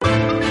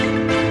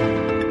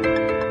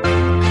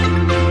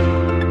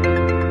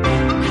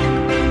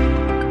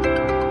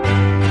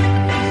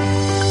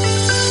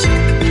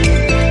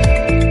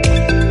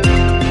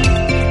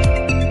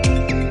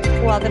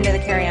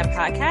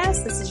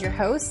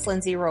host,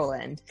 Lindsay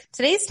Rowland.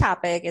 Today's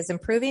topic is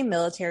improving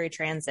military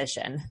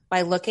transition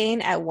by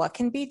looking at what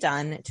can be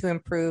done to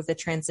improve the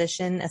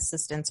Transition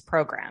Assistance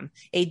Program,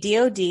 a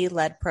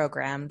DoD-led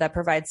program that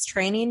provides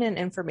training and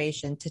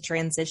information to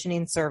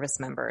transitioning service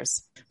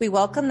members. We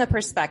welcome the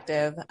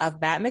perspective of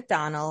Matt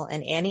McDonnell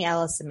and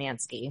Aniela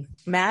Symanski.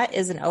 Matt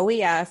is an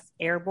OEF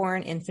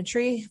Airborne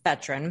Infantry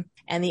veteran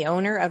and the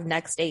owner of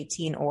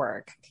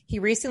Next18.org. He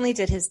recently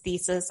did his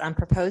thesis on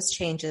proposed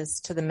changes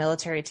to the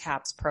military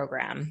TAPS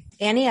program.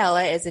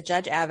 Aniela is a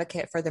judge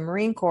advocate for the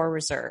Marine Corps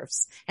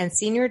Reserves and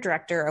Senior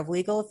Director of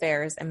Legal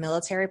Affairs and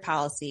Military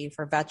Policy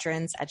for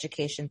Veterans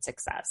Education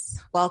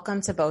Success.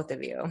 Welcome to both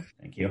of you.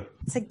 Thank you.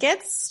 To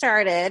get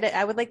started,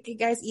 I would like you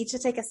guys each to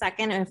take a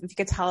second and if you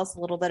could tell us a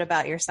little bit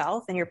about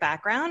yourself and your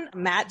background.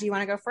 Matt, do you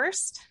want to go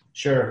first?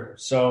 Sure.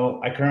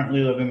 So I currently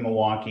live in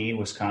Milwaukee,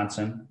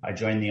 Wisconsin. I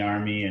joined the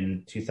Army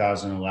in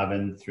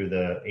 2011 through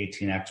the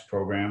 18X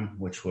program,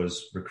 which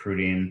was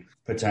recruiting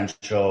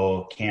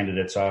potential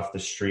candidates off the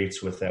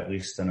streets with at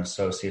least an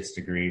associate's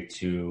degree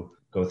to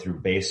go through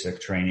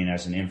basic training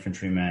as an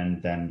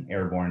infantryman, then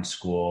airborne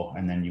school,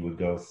 and then you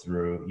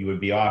would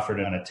be offered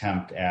an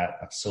attempt at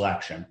a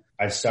selection.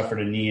 I suffered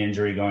a knee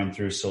injury going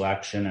through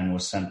selection and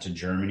was sent to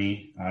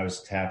Germany. I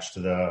was attached to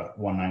the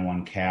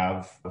 191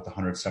 Cav with the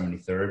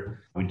 173rd.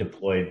 We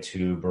deployed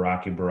to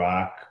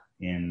Barak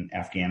in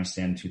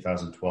Afghanistan in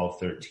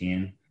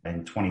 2012-13.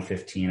 In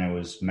 2015, I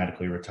was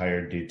medically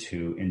retired due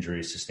to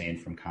injuries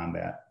sustained from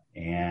combat.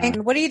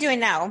 And what are you doing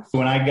now?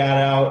 When I got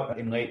out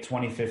in late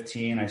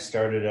 2015, I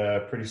started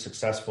a pretty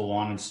successful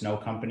lawn and snow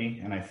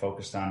company, and I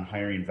focused on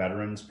hiring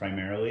veterans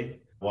primarily.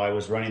 While I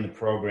was running the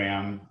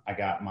program, I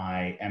got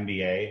my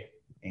MBA,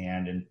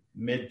 and in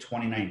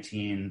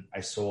mid-2019,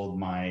 I sold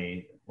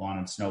my lawn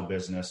and snow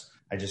business.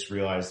 I just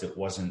realized it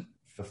wasn't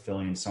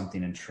fulfilling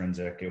something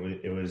intrinsic.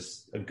 It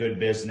was a good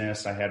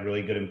business. I had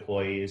really good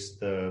employees.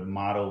 The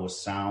model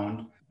was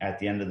sound. At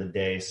the end of the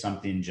day,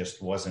 something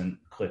just wasn't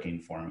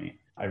clicking for me.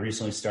 I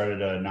recently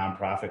started a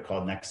nonprofit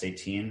called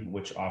Next18,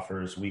 which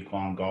offers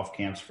week-long golf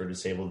camps for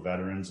disabled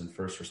veterans and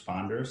first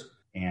responders.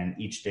 And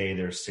each day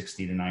there's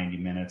 60 to 90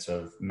 minutes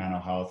of mental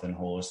health and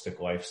holistic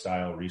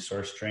lifestyle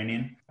resource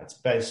training. That's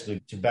basically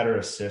to better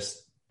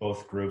assist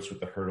both groups with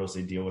the hurdles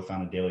they deal with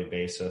on a daily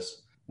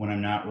basis. When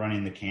I'm not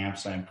running the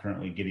camps, I'm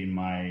currently getting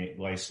my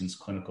licensed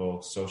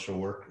clinical social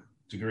work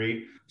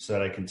degree so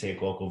that I can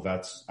take local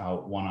vets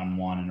out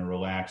one-on-one in a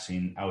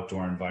relaxing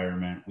outdoor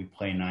environment. We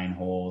play 9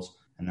 holes.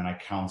 And then I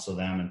counsel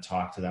them and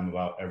talk to them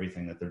about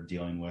everything that they're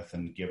dealing with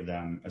and give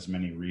them as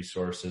many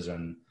resources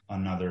and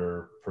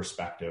another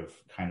perspective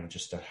kind of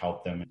just to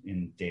help them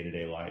in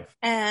day-to-day life.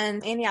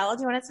 And Aniela,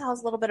 do you want to tell us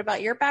a little bit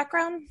about your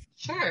background?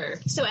 Sure.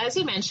 So as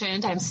you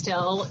mentioned, I'm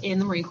still in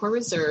the Marine Corps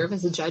Reserve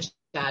as a judge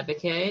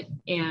advocate.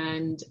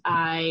 And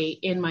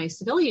in my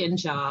civilian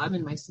job,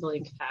 in my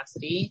civilian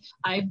capacity,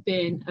 I've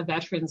been a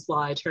veterans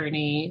law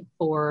attorney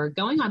for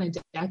going on a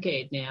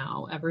decade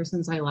now, ever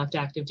since I left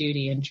active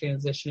duty and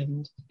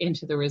transitioned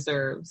into the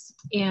reserves.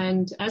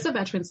 And as a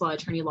veterans law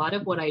attorney, a lot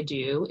of what I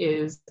do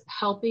is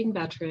helping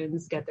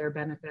veterans get their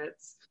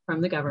benefits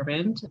from the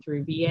government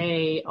through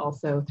VA,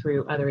 also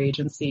through other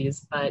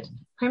agencies, but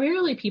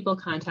primarily people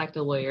contact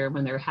a lawyer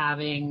when they're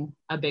having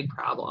a big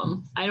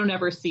problem. I don't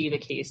ever see the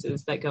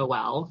cases that go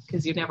well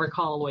because you never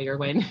call a lawyer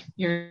when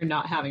you're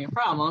not having a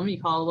problem.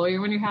 You call a lawyer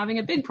when you're having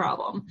a big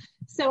problem.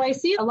 So I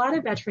see a lot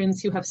of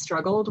veterans who have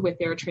struggled with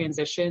their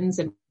transitions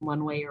in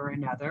one way or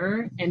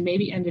another and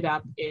maybe ended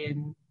up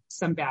in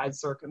some bad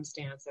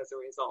circumstance as a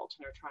result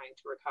and are trying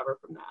to recover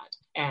from that.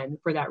 And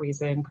for that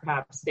reason,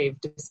 perhaps they've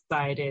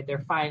decided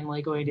they're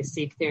finally going to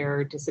seek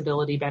their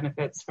disability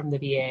benefits from the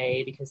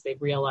VA because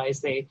they've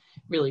realized they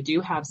really do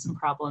have some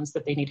problems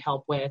that they need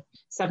help with.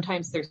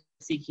 Sometimes they're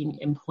seeking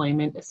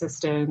employment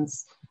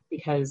assistance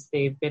because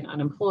they've been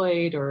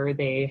unemployed or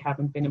they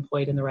haven't been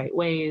employed in the right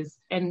ways.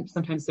 And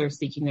sometimes they're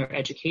seeking their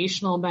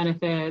educational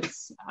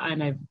benefits.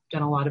 And I've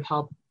done a lot of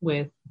help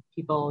with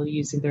people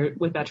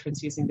with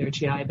veterans using their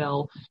GI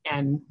Bill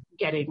and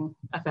getting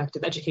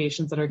effective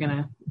educations that are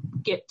going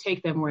to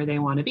take them where they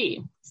want to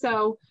be.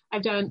 So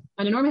I've done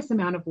an enormous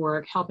amount of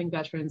work helping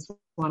veterans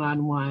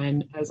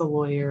one-on-one as a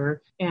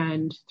lawyer.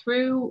 And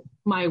through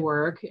my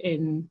work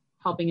in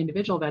helping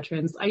individual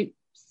veterans, I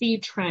see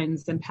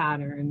trends and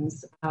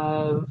patterns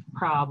of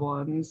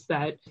problems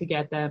that to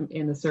get them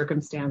in the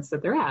circumstance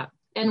that they're at.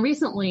 And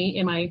recently,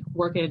 in my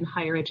work in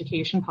higher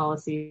education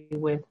policy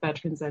with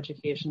Veterans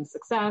Education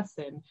Success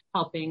and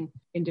helping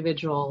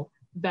individual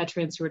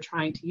veterans who are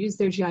trying to use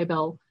their GI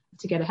Bill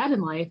to get ahead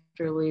in life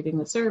after leaving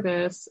the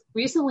service,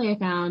 recently I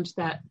found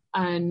that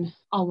an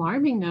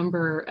alarming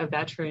number of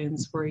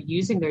veterans were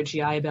using their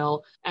GI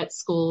Bill at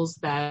schools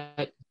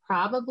that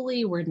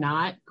probably were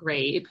not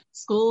great,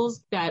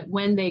 schools that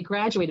when they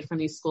graduated from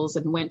these schools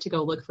and went to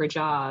go look for a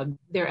job,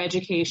 their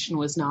education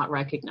was not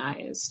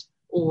recognized,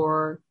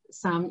 or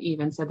some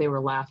even said they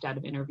were laughed out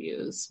of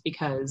interviews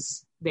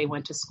because they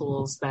went to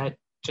schools that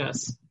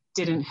just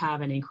didn't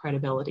have any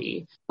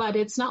credibility. But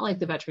it's not like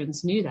the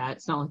veterans knew that.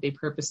 It's not like they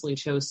purposely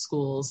chose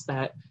schools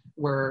that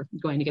were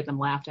going to get them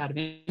laughed out of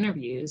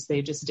interviews.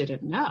 They just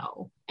didn't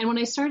know. And when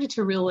I started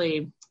to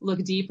really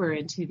look deeper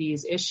into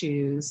these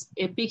issues,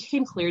 it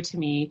became clear to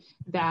me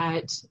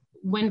that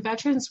when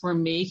veterans were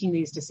making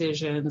these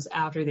decisions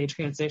after they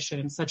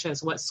transitioned, such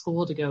as what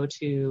school to go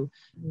to,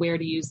 where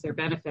to use their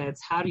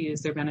benefits, how to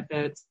use their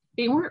benefits,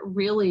 they weren't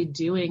really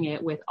doing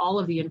it with all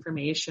of the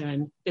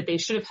information that they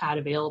should have had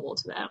available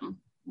to them,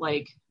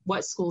 like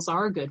what schools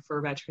are good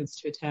for veterans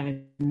to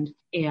attend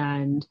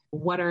and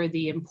what are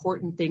the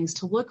important things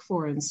to look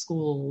for in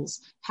schools.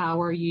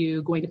 How are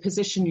you going to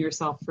position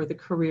yourself for the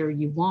career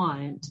you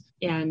want?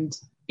 And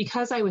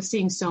because I was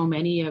seeing so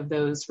many of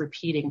those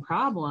repeating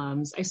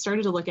problems, I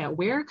started to look at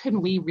where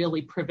can we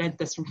really prevent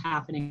this from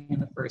happening in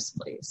the first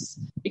place?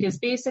 Because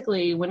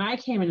basically, when I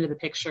came into the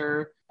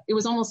picture, it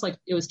was almost like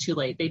it was too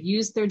late. They'd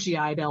used their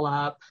GI Bill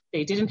up.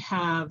 They didn't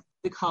have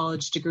the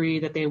college degree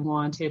that they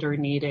wanted or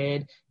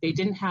needed. They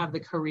didn't have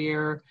the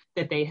career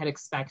that they had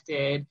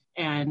expected.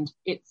 And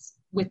it's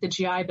with the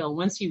GI Bill,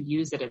 once you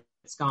use it,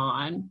 it's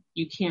gone.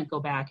 You can't go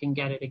back and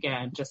get it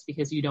again just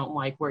because you don't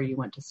like where you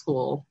went to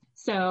school.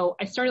 So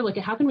I started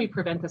looking at how can we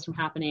prevent this from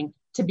happening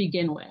to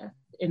begin with,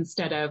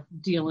 instead of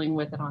dealing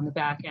with it on the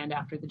back end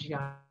after the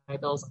GI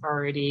Bill's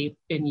already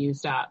been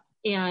used up.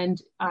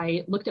 And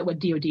I looked at what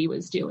DoD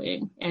was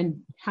doing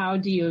and how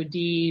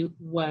DoD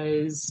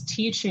was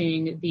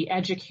teaching the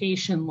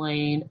education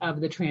lane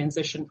of the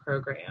transition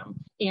program.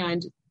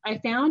 And I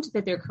found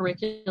that their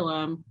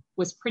curriculum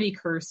was pretty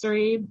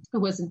cursory. It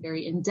wasn't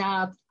very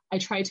in-depth. I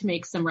tried to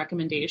make some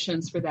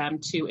recommendations for them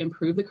to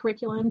improve the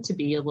curriculum to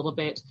be a little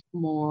bit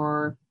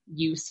more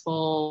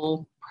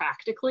useful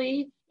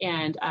practically.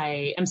 And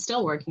I am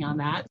still working on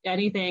that.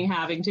 Anything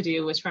having to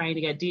do with trying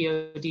to get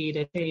DoD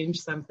to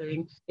change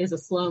something is a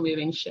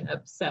slow-moving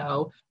ship.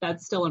 So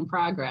that's still in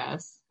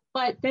progress.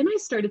 But then I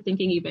started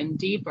thinking even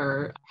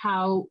deeper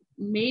how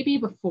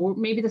maybe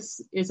this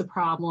is a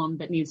problem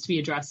that needs to be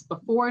addressed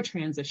before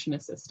transition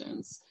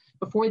assistance,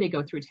 before they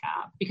go through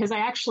TAP. Because I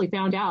actually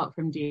found out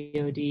from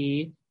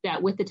DoD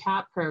that with the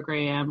TAP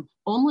program,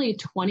 only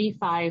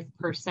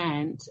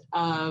 25%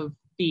 of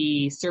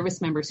the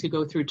service members who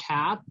go through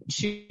TAP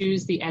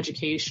choose the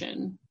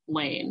education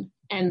lane.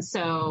 And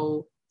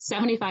so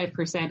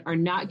 75% are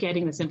not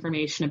getting this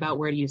information about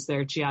where to use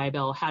their GI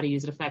Bill, how to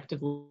use it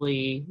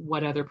effectively,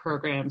 what other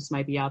programs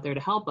might be out there to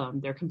help them.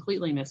 They're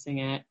completely missing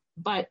it.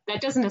 But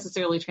that doesn't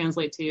necessarily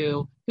translate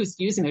to who's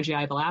using their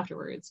GI Bill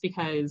afterwards,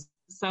 because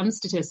some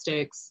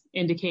statistics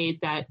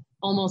indicate that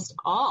almost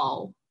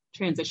all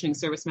transitioning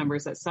service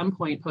members at some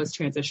point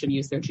post-transition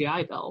use their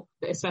GI Bill,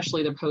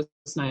 especially the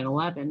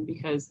post-9/11,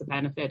 because the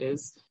benefit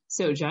is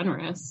so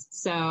generous.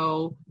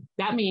 So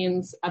that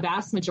means a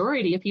vast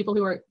majority of people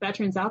who are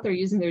veterans out there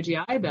using their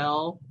GI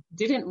Bill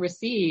didn't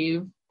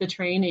receive the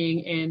training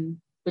in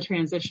the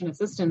transition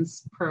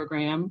assistance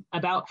program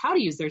about how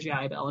to use their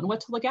GI Bill and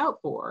what to look out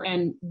for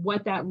and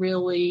what that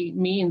really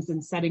means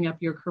in setting up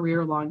your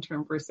career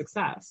long-term for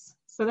success.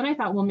 So then I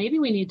thought, well, maybe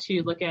we need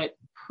to look at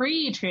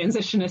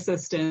pre-transition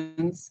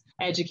assistance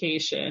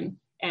education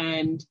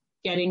and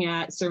getting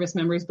at service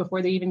members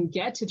before they even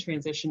get to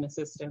transition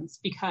assistance,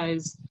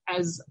 because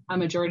as a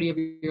majority of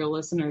your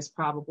listeners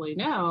probably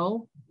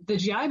know, the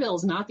GI Bill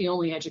is not the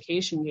only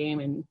education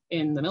game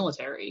in the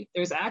military.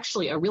 There's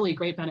actually a really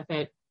great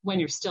benefit when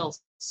you're still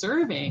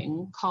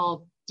serving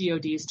called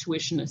DoD's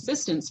Tuition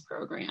Assistance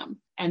Program.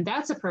 And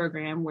that's a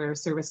program where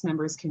service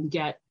members can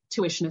get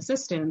tuition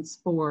assistance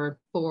for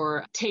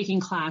taking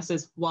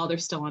classes while they're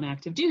still on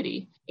active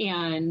duty.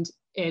 And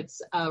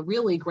it's a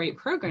really great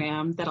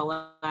program that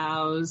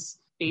allows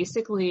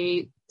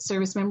basically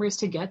service members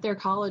to get their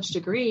college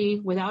degree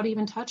without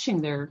even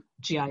touching their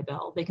GI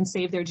Bill. They can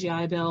save their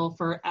GI Bill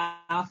for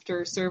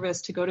after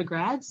service to go to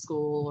grad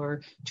school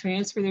or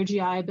transfer their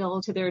GI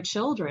Bill to their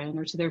children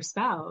or to their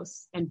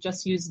spouse and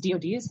just use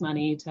DoD's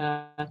money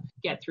to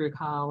get through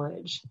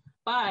college.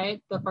 But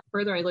the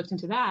further I looked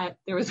into that,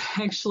 there was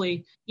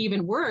actually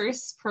even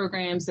worse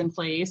programs in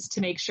place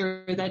to make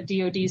sure that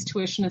DoD's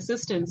tuition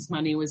assistance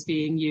money was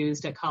being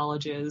used at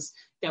colleges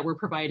that were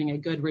providing a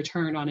good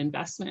return on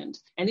investment.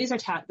 And this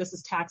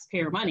is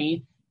taxpayer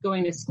money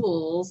going to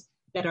schools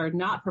that are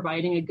not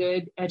providing a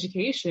good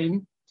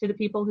education to the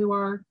people who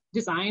are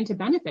designed to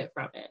benefit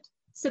from it.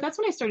 So that's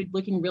when I started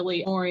looking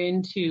really more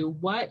into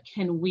what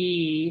can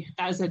we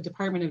as a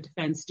Department of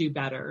Defense do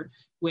better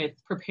with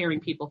preparing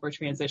people for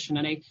transition.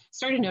 And I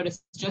started to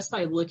notice just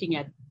by looking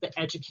at the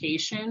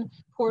education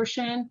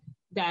portion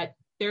that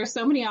there are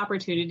so many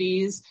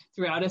opportunities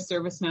throughout a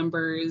service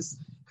member's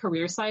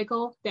career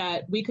cycle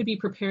that we could be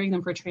preparing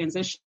them for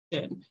transition,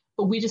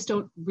 but we just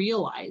don't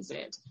realize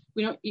it.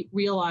 We don't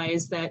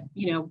realize that,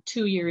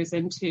 2 years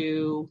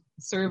into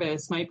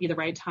service might be the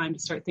right time to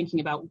start thinking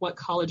about what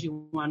college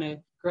you want to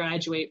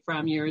graduate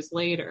from years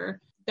later.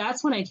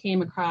 That's when I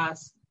came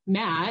across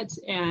Matt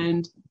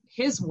and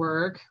his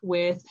work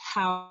with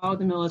how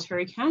the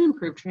military can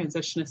improve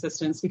transition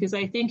assistance, because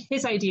I think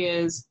his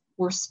ideas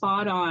were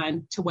spot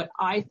on to what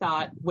I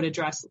thought would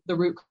address the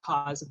root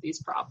cause of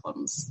these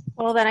problems.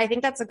 Well, then I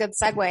think that's a good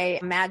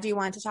segue. Matt, do you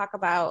want to talk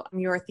about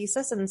your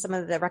thesis and some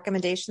of the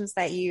recommendations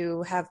that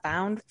you have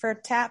found for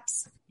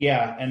TAPs?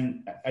 Yeah,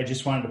 and I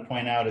just wanted to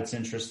point out, it's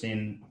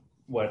interesting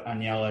what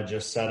Aniela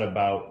just said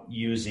about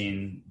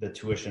using the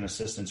tuition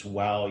assistance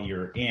while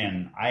you're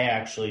in. I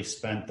actually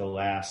spent the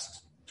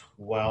last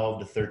 12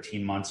 to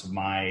 13 months of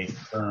my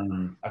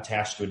term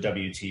attached to a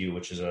WTU,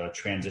 which is a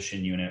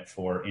transition unit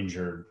for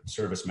injured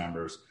service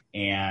members.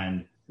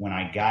 And when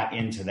I got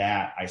into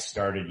that, I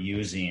started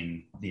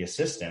using the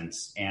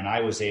assistance, and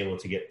I was able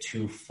to get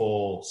 2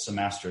 full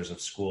semesters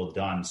of school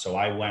done. So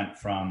I went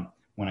from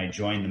when I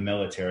joined the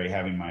military,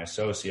 having my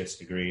associate's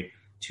degree,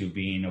 to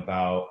being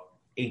about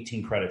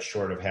 18 credits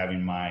short of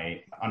having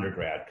my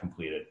undergrad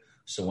completed.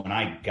 So when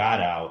I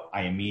got out,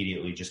 I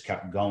immediately just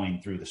kept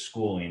going through the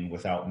schooling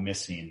without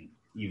missing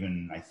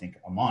even, I think,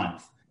 a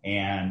month.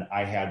 And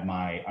I had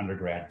my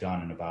undergrad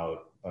done in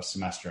about a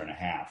semester and a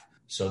half.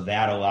 So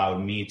that allowed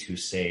me to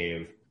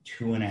save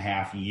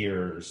 2.5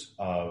 years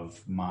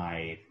of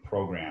my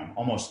program,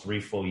 almost 3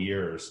 full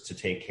years to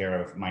take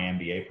care of my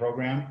MBA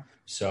program.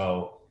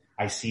 So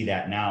I see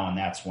that now, and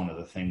that's one of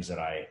the things that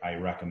I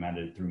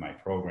recommended through my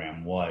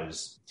program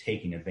was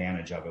taking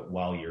advantage of it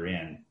while you're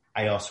in.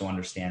 I also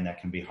understand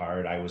that can be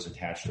hard. I was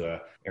attached to an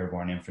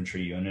airborne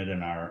infantry unit,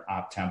 and our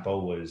op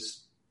tempo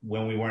was,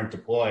 when we weren't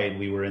deployed,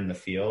 we were in the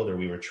field, or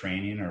we were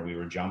training, or we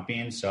were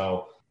jumping.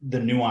 So the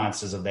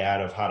nuances of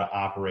that, of how to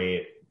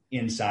operate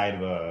inside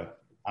of a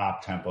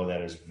op tempo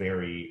that is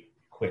very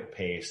quick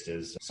paced,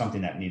 is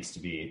something that needs to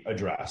be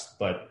addressed,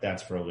 but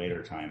that's for a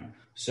later time.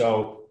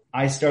 So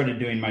I started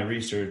doing my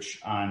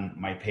research on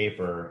my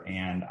paper,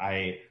 and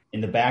in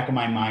the back of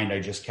my mind,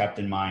 I just kept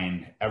in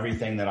mind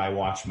everything that I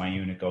watched my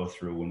unit go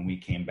through when we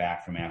came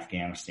back from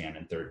Afghanistan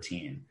in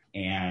 2013.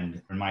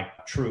 And in my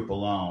troop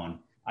alone,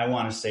 I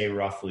want to say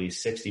roughly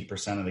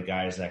 60% of the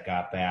guys that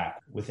got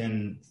back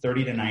within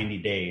 30 to 90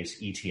 days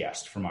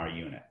ETS'd from our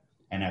unit.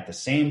 And at the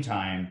same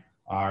time,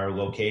 our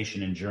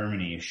location in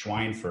Germany,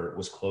 Schweinfurt,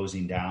 was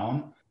closing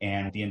down,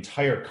 and the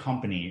entire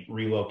company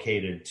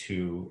relocated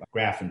to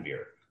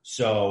Grafenwehr.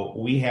 So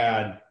we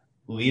had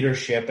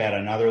leadership at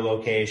another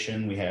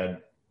location. We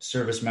had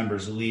service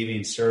members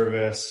leaving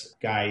service,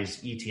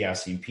 guys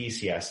ETSing,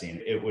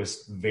 PCSing. It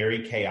was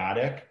very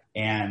chaotic.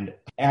 And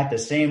at the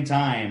same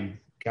time,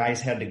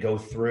 guys had to go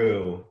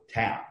through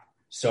TAP.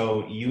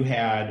 So you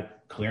had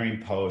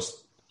clearing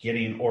posts,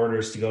 getting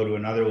orders to go to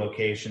another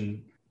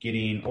location,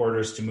 getting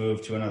orders to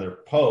move to another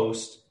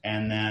post,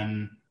 and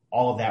then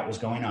all of that was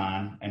going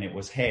on, and it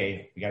was,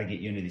 hey, we got to get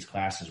you into these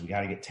classes. We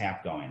got to get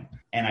TAP going.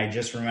 And I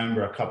just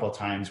remember a couple of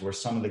times where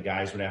some of the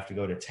guys would have to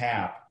go to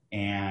TAP,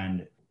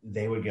 and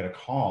they would get a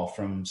call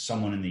from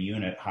someone in the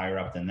unit higher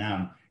up than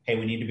them. Hey,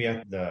 we need to be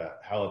at the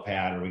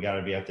helipad, or we got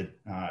to be at the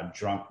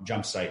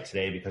jump site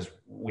today because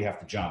we have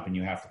to jump and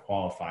you have to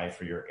qualify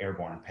for your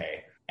airborne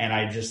pay. And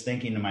I just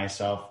thinking to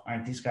myself,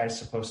 aren't these guys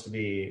supposed to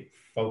be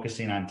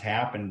focusing on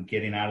TAP and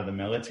getting out of the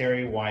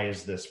military? Why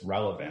is this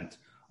relevant?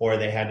 Or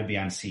they had to be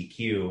on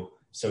CQ.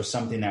 So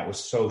something that was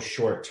so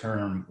short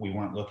term, we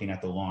weren't looking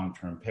at the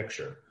long-term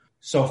picture.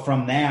 So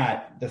from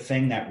that, the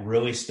thing that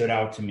really stood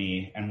out to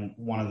me, and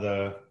one of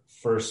the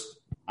first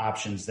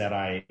options that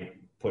I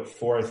put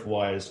forth,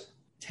 was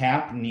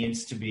TAP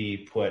needs to be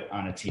put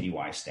on a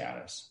TDY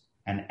status.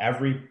 And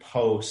every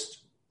post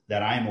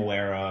that I'm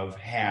aware of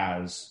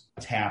has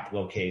a TAP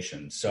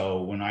location.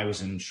 So when I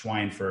was in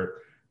Schweinfurt,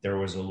 there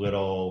was a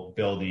little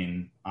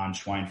building on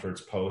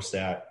Schweinfurt's post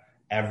that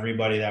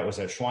everybody that was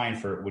at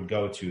Schweinfurt would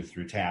go to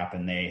through TAP,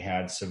 and they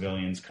had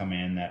civilians come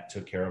in that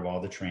took care of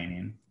all the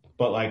training.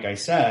 But like I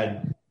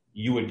said,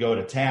 you would go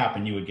to TAP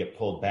and you would get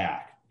pulled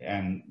back,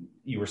 and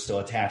you were still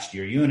attached to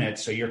your unit.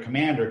 So your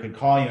commander could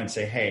call you and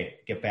say, hey,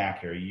 get back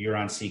here. You're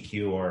on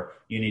CQ, or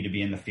you need to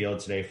be in the field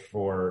today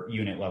for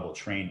unit level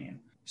training.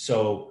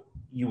 So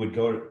you would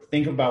go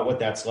think about what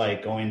that's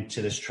like, going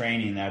to this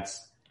training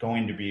that's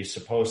going to be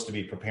supposed to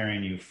be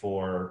preparing you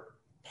for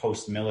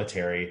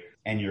post-military,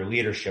 and your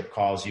leadership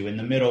calls you in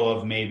the middle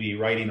of maybe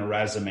writing a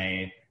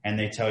resume, and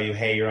they tell you,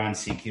 hey, you're on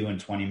CQ in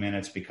 20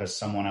 minutes because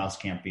someone else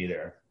can't be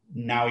there.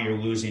 Now you're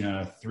losing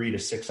a 3 to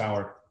 6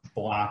 hour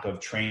block of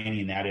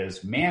training that is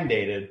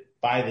mandated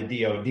by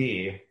the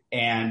DOD,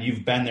 and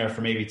you've been there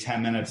for maybe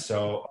 10 minutes.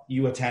 So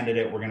you attended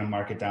it. We're going to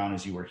mark it down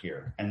as you were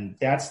here. And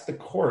that's the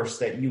course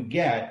that you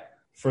get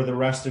for the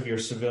rest of your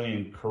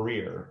civilian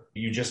career.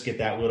 You just get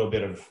that little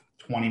bit of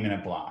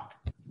 20-minute block.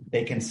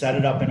 They can set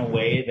it up in a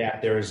way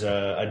that there's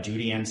a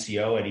duty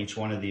NCO at each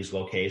one of these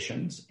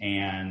locations.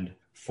 And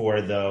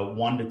for the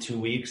 1 to 2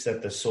 weeks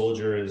that the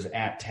soldier is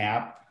at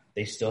TAP,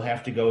 they still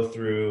have to go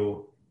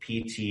through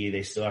PT.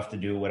 They still have to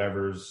do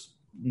whatever's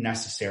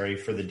necessary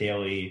for the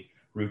daily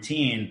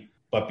routine.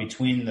 But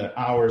between the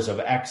hours of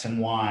X and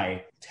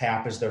Y,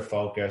 TAP is their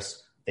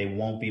focus. They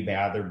won't be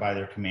bothered by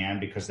their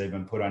command because they've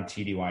been put on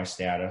TDY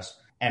status.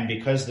 And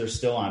because they're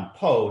still on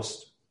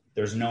post,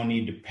 there's no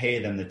need to pay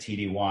them the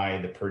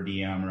TDY, the per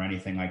diem, or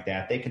anything like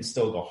that. They can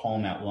still go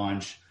home at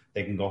lunch,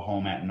 They can go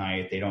home at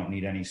night. They don't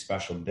need any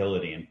special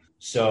billeting.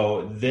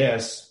 So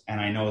this, and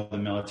I know the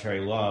military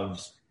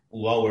loves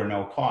low or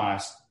no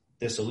cost,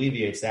 this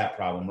alleviates that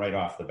problem right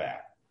off the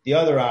bat. The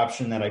other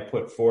option that I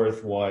put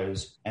forth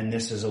was, and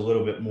this is a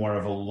little bit more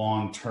of a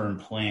long-term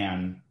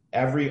plan,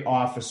 every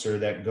officer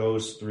that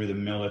goes through the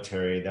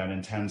military that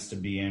intends to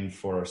be in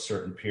for a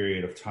certain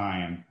period of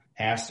time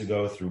has to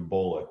go through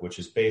BOLIC, which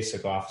is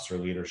Basic Officer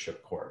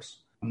Leadership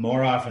Course.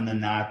 More often than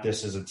not,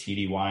 this is a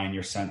TDY and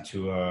you're sent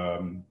to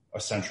a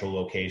central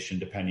location,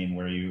 depending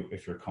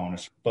if you're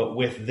CONUS. But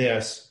with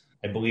this,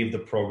 I believe the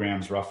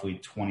program's roughly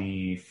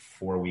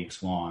 24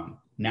 weeks long.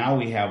 Now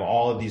we have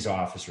all of these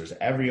officers.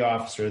 Every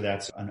officer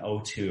that's an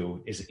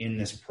O2 is in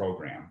this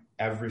program,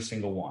 every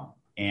single one.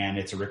 And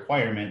it's a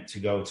requirement to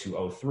go to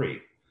O3.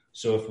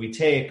 So if we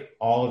take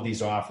all of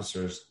these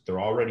officers, they're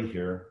already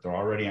here, they're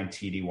already on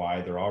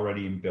TDY, they're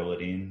already in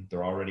billeting,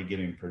 they're already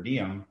getting per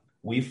diem.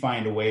 We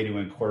find a way to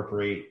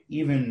incorporate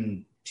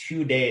even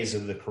 2 days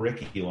of the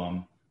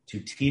curriculum to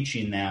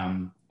teaching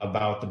them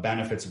about the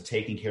benefits of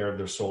taking care of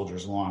their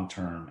soldiers long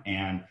term,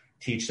 and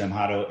teach them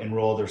how to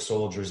enroll their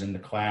soldiers into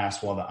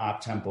class while the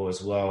op tempo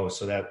is low,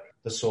 so that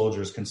the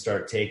soldiers can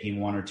start taking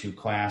 1 or 2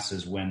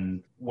 classes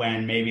when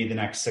maybe the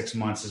next 6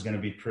 months is going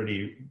to be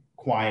pretty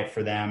quiet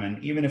for them.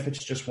 And even if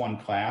it's just 1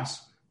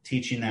 class,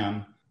 teaching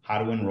them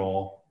how to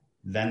enroll,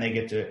 then they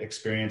get to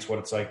experience what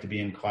it's like to be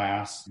in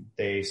class.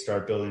 They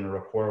start building a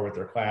rapport with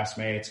their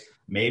classmates.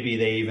 Maybe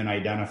they even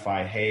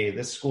identify, hey,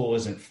 this school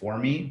isn't for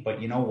me,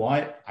 but you know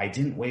what? I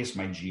didn't waste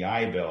my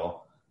GI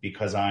Bill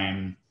because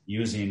I'm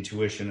using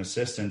tuition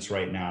assistance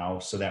right now,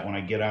 so that when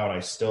I get out, I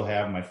still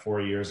have my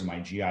 4 years of my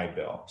GI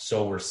Bill.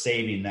 So we're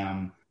saving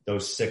them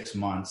those 6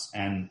 months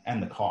and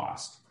the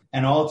cost.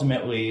 And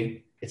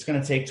ultimately, it's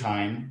going to take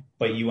time,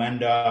 but you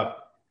end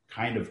up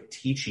kind of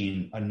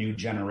teaching a new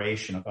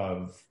generation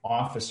of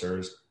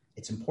officers.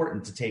 It's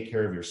important to take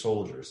care of your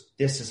soldiers.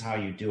 This is how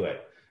you do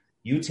it.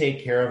 You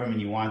take care of them and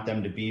you want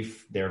them to be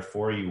there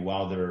for you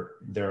while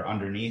they're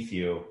underneath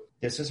you.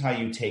 This is how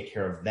you take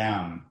care of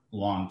them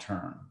long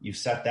term. You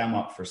set them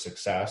up for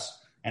success.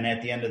 And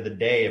at the end of the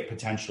day, it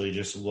potentially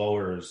just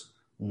lowers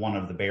one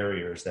of the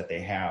barriers that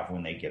they have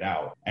when they get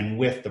out. And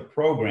with the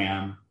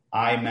program,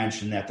 I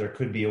mentioned that there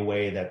could be a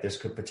way that this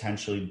could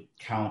potentially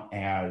count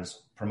as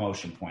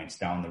promotion points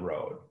down the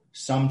road.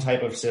 Some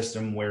type of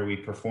system where we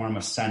perform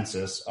a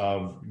census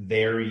of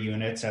their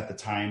units at the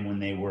time when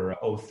they were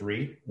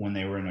O3, when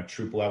they were in a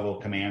troop level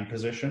command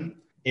position.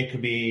 It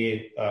could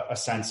be a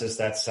census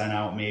that's sent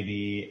out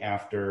maybe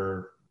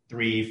after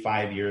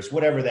 3-5 years,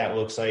 whatever that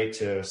looks like,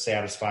 to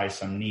satisfy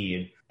some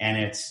need. And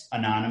it's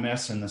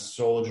anonymous, and the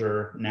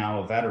soldier,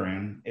 now a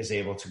veteran, is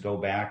able to go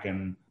back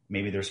and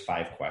maybe there's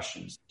 5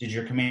 questions. Did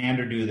your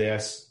commander do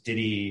this? Did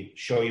he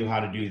show you how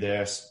to do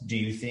this? Do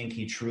you think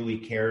he truly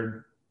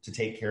cared to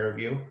take care of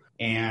you?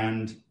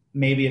 And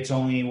maybe it's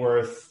only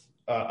worth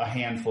a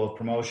handful of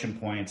promotion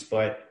points,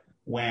 but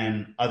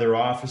when other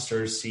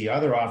officers see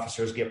other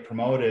officers get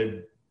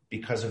promoted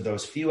because of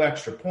those few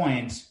extra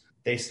points,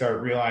 they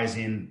start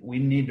realizing we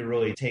need to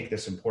really take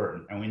this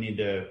important, and we need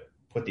to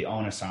put the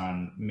onus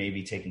on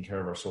maybe taking care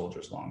of our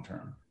soldiers long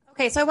term.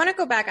 Okay, so I want to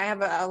go back. I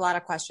have a lot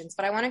of questions,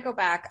 but I want to go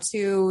back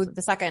to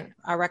the second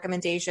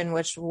recommendation,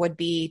 which would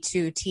be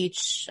to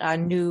teach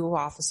new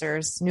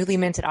officers, newly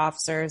minted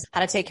officers, how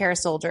to take care of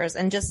soldiers.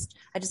 And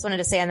I just wanted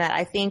to say on that,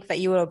 I think that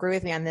you will agree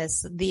with me on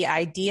this. The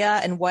idea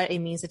and what it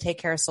means to take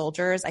care of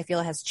soldiers, I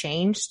feel has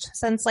changed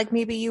since like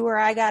maybe you or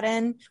I got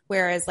in,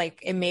 whereas like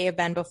it may have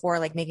been before,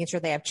 like making sure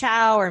they have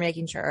chow or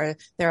making sure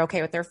they're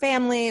okay with their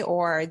family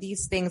or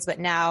these things. But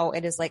now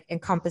it is like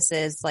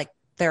encompasses like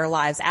their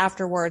lives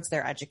afterwards,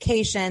 their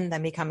education,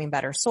 them becoming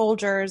better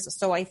soldiers.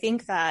 So I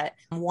think that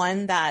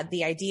that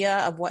the idea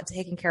of what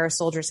taking care of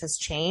soldiers has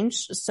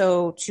changed.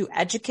 So to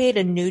educate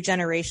a new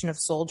generation of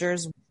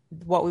soldiers,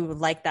 what we would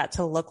like that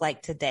to look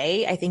like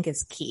today, I think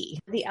is key.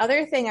 The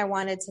other thing I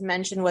wanted to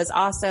mention was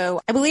also,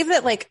 I believe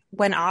that like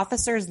when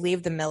officers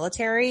leave the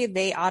military,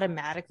 they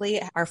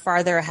automatically are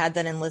farther ahead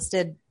than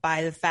enlisted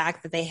by the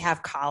fact that they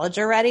have college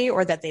already,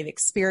 or that they've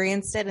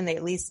experienced it and they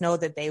at least know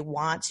that they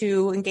want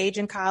to engage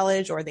in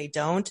college or they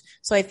don't.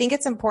 So I think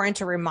it's important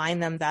to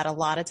remind them that a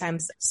lot of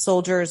times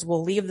soldiers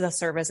will leave the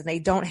service and they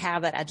don't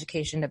have that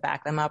education to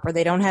back them up, or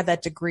they don't have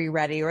that degree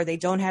ready, or they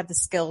don't have the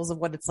skills of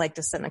what it's like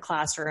to sit in a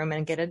classroom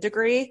and get a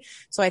degree.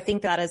 So I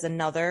think that is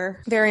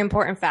another very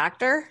important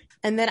factor.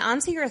 And then on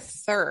to your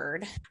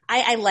third,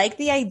 I like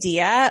the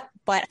idea,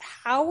 but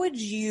how would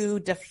you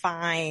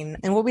define,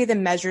 and what would be the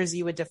measures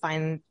you would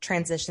define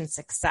transition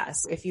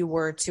success if you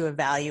were to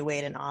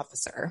evaluate an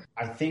officer?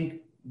 I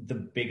think the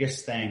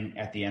biggest thing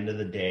at the end of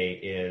the day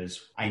is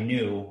I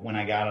knew when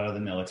I got out of the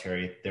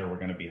military, there were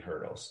going to be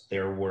hurdles.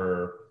 There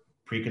were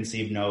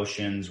preconceived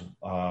notions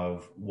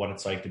of what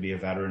it's like to be a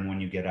veteran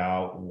when you get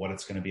out, what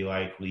it's going to be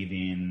like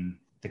leaving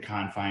the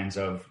confines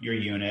of your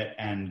unit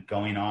and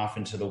going off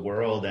into the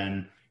world,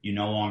 and you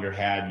no longer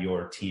had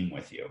your team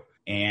with you.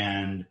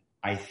 And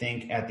I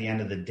think at the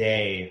end of the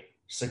day,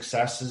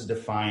 success is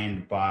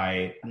defined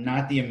by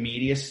not the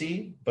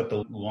immediacy, but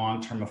the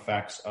long-term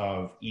effects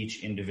of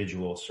each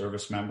individual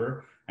service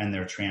member and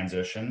their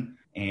transition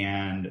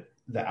and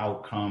the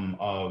outcome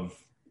of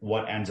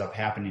what ends up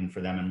happening for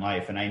them in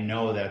life. And I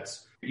know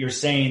that's, you're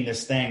saying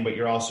this thing, but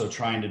you're also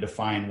trying to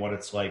define what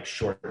it's like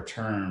short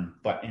term.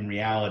 But in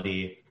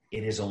reality,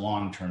 it is a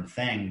long-term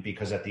thing,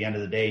 because at the end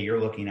of the day, you're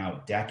looking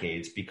out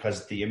decades,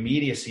 because the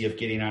immediacy of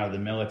getting out of the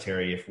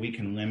military, if we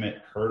can limit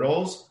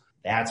hurdles,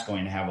 that's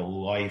going to have a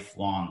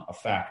lifelong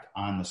effect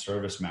on the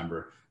service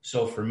member.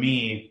 So for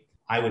me,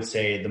 I would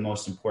say the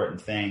most important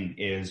thing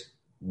is,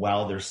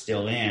 while they're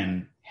still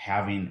in,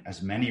 having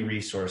as many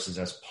resources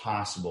as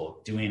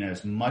possible, doing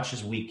as much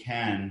as we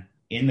can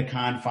in the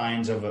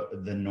confines of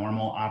the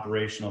normal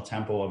operational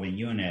tempo of a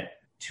unit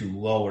to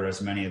lower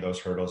as many of those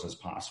hurdles as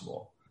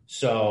possible.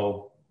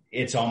 So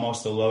it's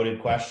almost a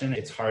loaded question.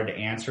 It's hard to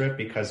answer it,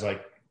 because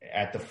like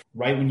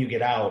right when you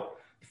get out,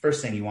 the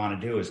first thing you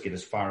want to do is get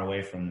as far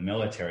away from the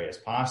military as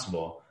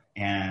possible.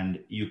 And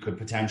you could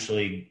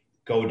potentially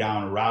go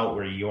down a route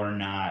where you're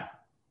not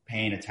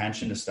paying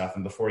attention to stuff.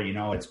 And before you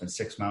know it, it's been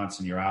 6 months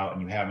and you're out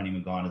and you haven't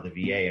even gone to the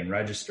VA and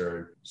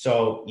registered.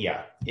 So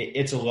yeah,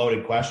 it's a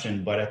loaded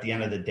question, but at the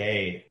end of the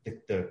day,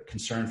 the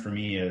concern for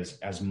me is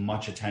as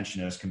much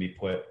attention as can be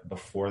put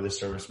before the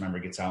service member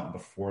gets out and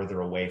before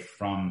they're away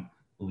from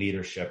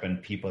leadership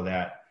and people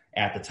that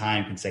at the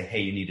time can say,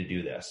 hey, you need to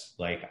do this.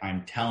 Like,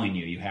 I'm telling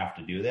you, you have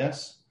to do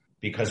this,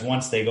 because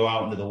once they go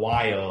out into the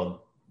wild,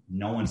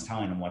 no one's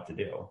telling them what to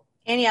do.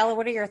 Aniela,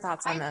 what are your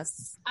thoughts on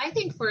this? I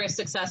think for a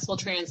successful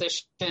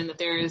transition that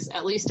there is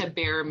at least a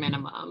bare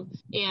minimum.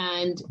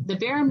 And the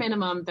bare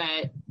minimum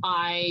that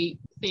I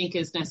think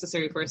is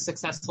necessary for a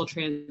successful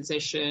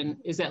transition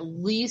is at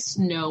least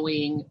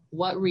knowing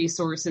what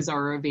resources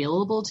are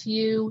available to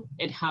you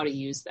and how to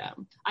use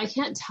them. I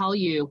can't tell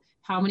you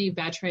how many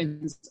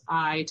veterans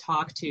I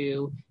talk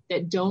to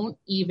that don't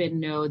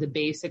even know the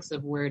basics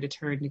of where to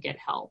turn to get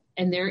help.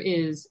 And there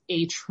is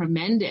a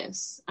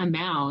tremendous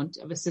amount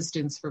of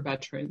assistance for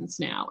veterans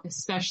now,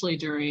 especially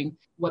during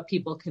what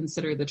people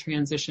consider the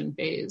transition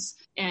phase.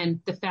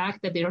 And the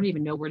fact that they don't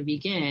even know where to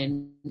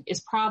begin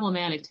is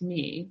problematic to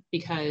me,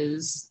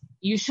 because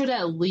you should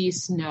at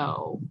least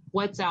know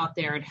what's out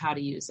there and how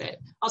to use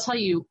it. I'll tell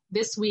you,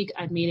 this week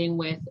I'm meeting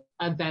with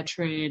a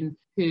veteran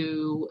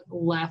who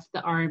left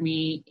the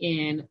Army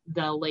in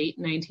the late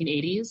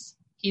 1980s.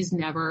 He's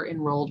never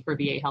enrolled for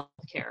VA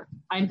healthcare.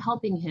 I'm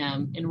helping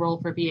him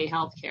enroll for VA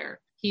healthcare.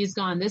 He's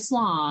gone this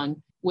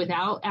long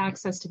without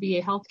access to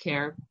VA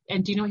healthcare.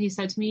 And do you know what he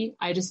said to me?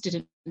 I just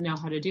didn't know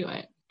how to do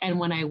it. And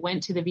when I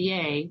went to the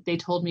VA, they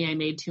told me I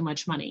made too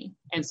much money.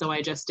 And so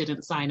I just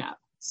didn't sign up.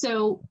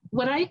 So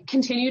when I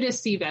continue to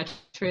see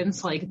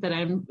veterans like that,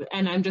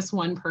 I'm just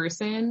one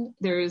person,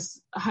 there's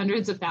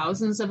hundreds of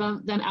thousands of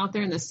them out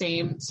there in the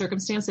same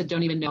circumstance that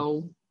don't even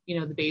know,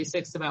 the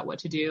basics about what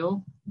to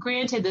do.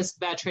 Granted, this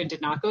veteran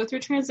did not go through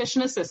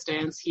transition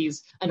assistance.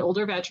 He's an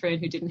older veteran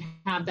who didn't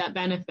have that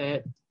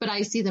benefit, but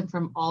I see them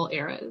from all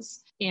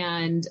eras.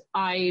 And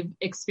I've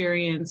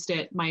experienced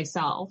it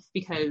myself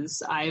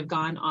because I've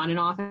gone on and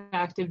off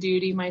active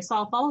duty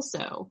myself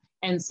also.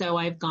 And so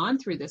I've gone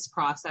through this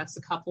process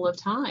a couple of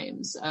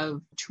times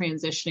of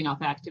transitioning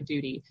off active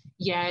duty,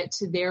 yet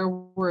there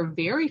were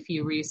very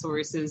few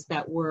resources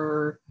that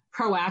were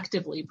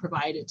proactively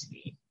provided to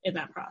me in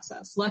that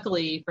process.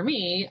 Luckily for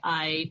me,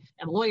 I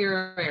am a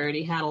lawyer. I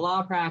already had a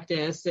law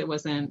practice. It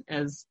wasn't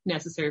as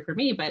necessary for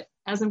me, but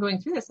as I'm going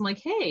through this, I'm like,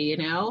 hey,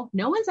 no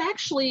one's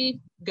actually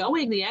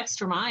going the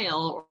extra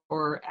mile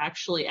or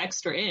actually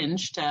extra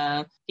inch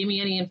to give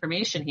me any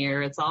information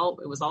here. It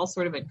was all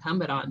sort of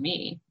incumbent on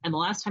me. And the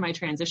last time I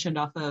transitioned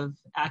off of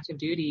active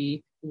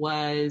duty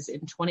was in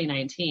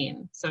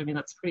 2019. So,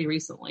 that's pretty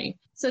recently.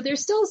 So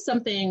there's still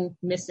something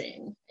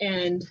missing.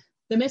 And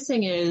the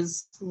missing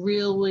is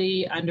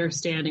really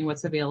understanding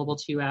what's available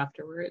to you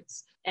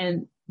afterwards.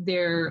 And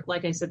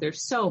like I said,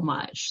 there's so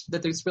much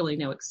that there's really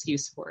no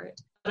excuse for it.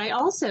 But I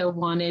also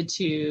wanted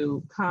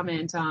to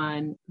comment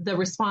on the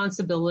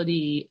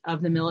responsibility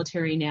of the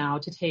military now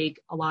to take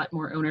a lot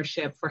more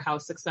ownership for how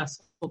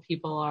successful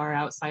people are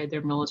outside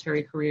their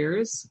military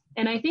careers.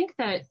 And I think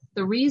that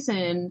the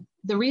reason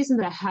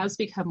that has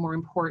become more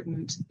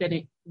important than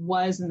it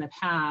was in the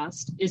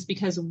past is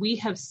because we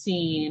have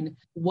seen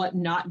what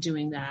not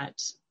doing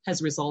that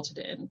has resulted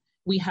in.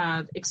 We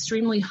have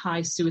extremely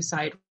high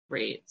suicide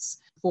rates.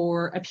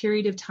 For a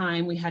period of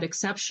time, we had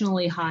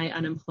exceptionally high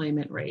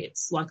unemployment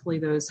rates. Luckily,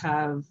 those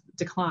have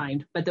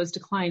declined, but those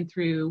declined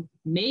through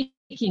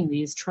making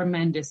these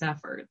tremendous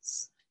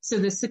efforts. So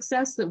the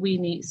success that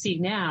we see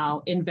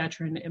now in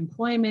veteran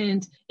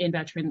employment, in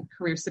veteran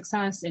career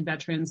success, in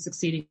veterans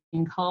succeeding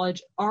in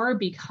college are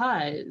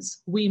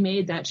because we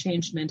made that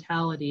changed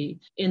mentality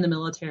in the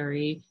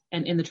military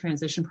and in the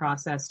transition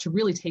process to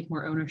really take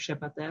more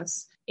ownership of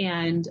this.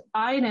 And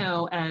I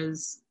know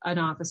as an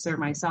officer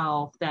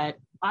myself that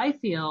I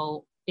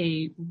feel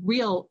a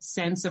real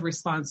sense of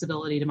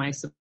responsibility to my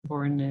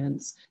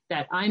subordinates,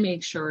 that I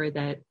make sure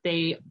that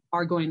they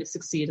are going to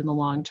succeed in the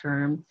long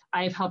term.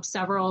 I've helped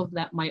several of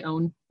my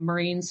own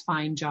Marines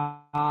find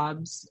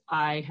jobs.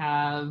 I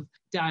have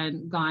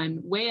gone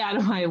way out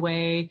of my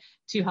way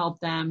to help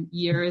them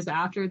years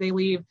after they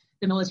leave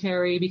the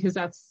military, because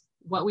that's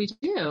what we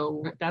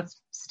do. That's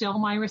still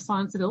my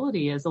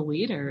responsibility as a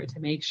leader, to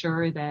make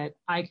sure that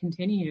I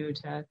continue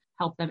to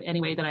help them any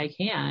way that I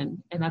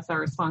can. And that's our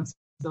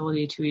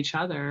responsibility to each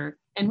other,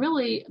 and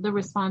really the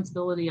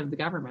responsibility of the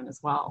government as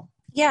well.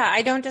 Yeah,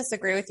 I don't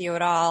disagree with you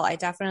at all. I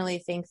definitely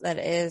think that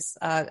it is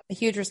a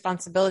huge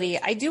responsibility.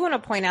 I do want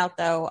to point out,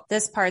 though,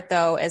 this part,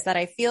 though, is that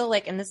I feel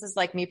like, and this is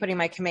like me putting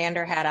my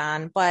commander hat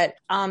on, but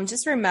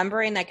just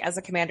remembering, like, as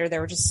a commander,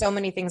 there were just so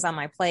many things on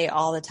my plate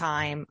all the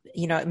time,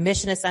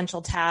 mission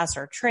essential tasks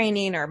or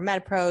training or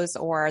MedPros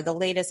or the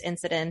latest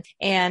incident.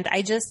 And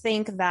I just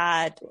think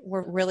that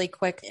we're really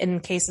quick in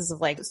cases of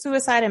like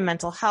suicide and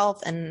mental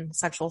health and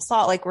sexual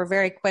assault. Like, we're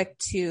very quick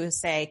to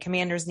say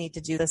commanders need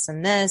to do this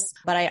and this.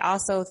 But I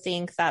also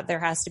think that there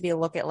has to be a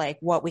look at like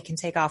what we can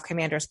take off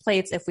commanders'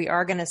 plates if we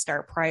are going to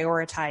start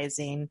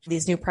prioritizing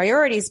these new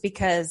priorities,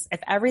 because if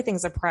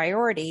everything's a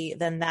priority,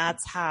 then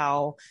that's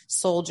how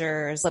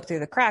soldiers slip through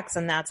the cracks.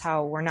 And that's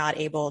how we're not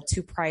able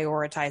to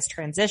prioritize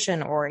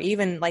transition, or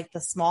even like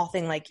the small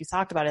thing, like you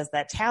talked about, is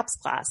that TAPS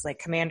class. Like,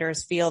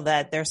 commanders feel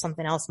that there's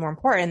something else more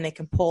important. They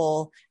can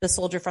pull the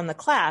soldier from the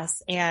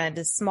class, and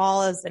as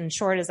small as and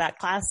short as that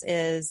class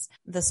is,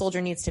 the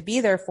soldier needs to be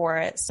there for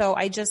it. So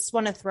I just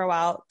want to throw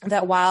out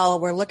that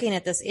while we're looking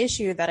at this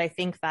issue, that I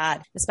think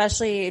that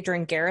especially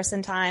during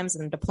garrison times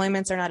and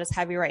deployments are not as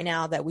heavy right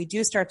now, that we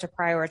do start to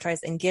prioritize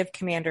and give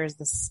commanders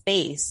the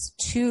space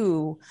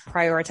to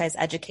prioritize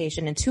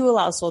education and to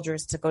allow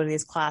soldiers to go to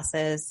these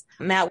classes.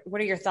 Matt,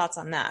 what are your thoughts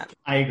on that?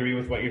 I agree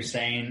with what you're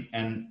saying.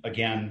 And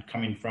again,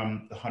 coming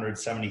from the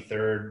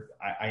 173rd,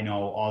 I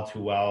know all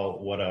too well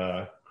what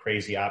a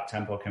crazy op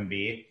tempo can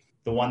be.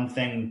 The one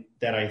thing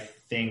that I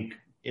think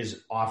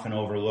is often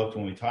overlooked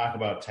when we talk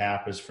about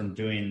TAP is, from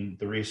doing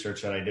the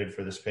research that I did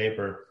for this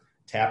paper,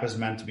 TAP is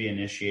meant to be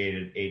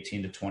initiated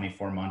 18 to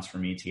 24 months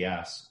from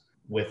ETS.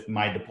 With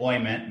my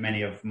deployment,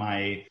 many of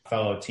my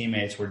fellow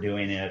teammates were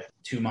doing it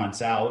 2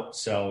 months out.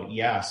 So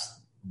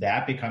yes,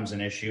 that becomes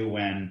an issue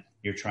when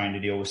you're trying to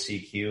deal with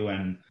CQ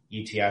and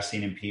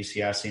ETSing and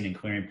PCSing and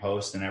clearing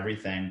posts and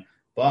everything.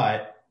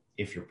 But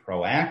if you're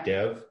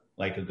proactive,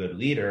 like a good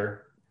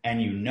leader, and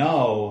you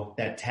know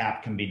that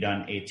TAP can be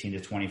done 18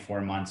 to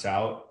 24 months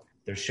out,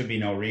 there should be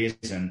no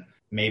reason.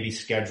 Maybe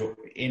schedule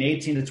in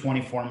 18 to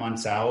 24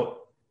 months out.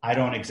 I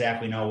don't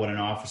exactly know what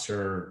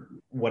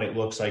what it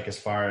looks like as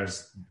far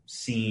as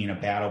seeing a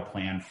battle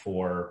plan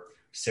for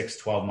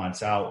 12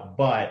 months out,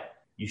 but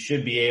you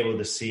should be able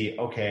to see,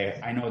 okay,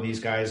 I know these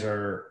guys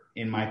are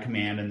in my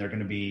command and they're going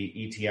to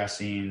be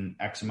ETSing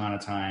X amount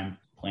of time.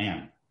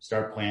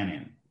 Start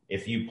planning.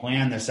 If you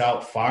plan this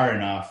out far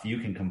enough, you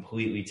can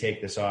completely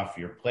take this off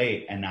your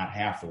plate and not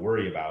have to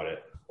worry about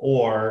it.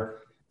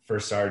 Or for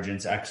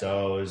sergeants,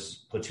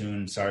 XOs,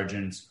 platoon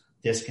sergeants,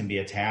 this can be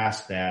a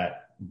task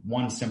that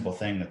one simple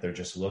thing that they're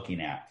just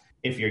looking at.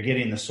 If you're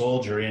getting the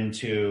soldier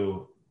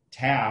into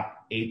TAP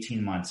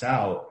 18 months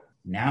out,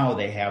 now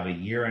they have a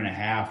year and a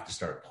half to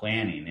start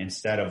planning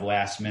instead of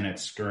last minute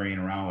scurrying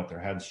around with their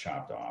heads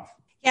chopped off.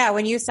 Yeah,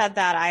 when you said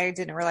that, I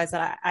didn't realize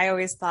that. I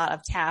always thought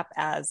of TAP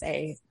as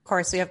of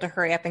course, we have to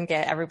hurry up and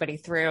get everybody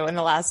through in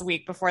the last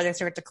week before they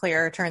start to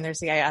clear, turn their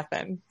CIF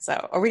in.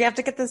 So, or we have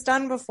to get this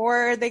done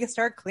before they can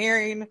start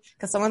clearing,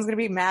 because someone's going to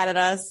be mad at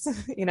us,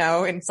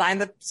 and sign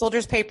the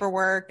soldiers'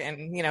 paperwork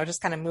and,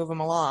 just kind of move them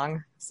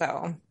along.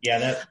 So, yeah,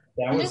 that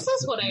was. This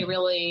is what I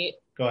really.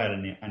 Go ahead,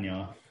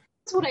 Aniela.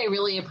 That's what I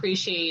really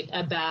appreciate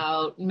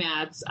about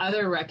Matt's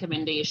other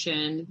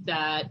recommendation,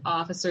 that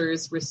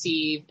officers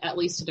receive at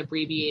least an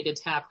abbreviated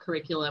TAP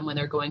curriculum when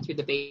they're going through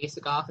the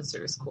basic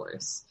officers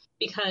course.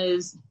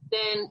 Because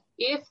then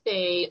if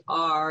they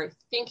are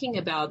thinking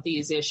about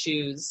these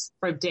issues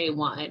from day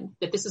one,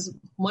 that this is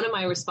one of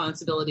my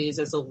responsibilities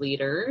as a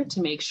leader,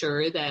 to make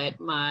sure that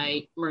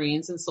my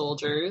Marines and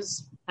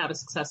soldiers have a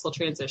successful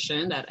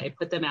transition, that I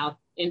put them out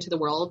into the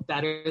world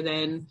better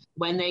than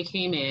when they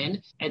came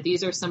in. And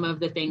these are some of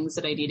the things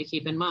that I need to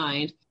keep in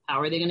mind. How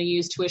are they going to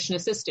use tuition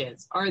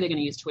assistance? Are they going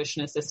to use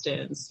tuition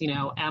assistance?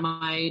 Am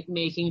I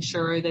making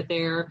sure that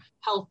they're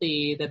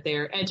healthy, that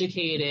they're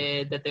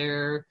educated, that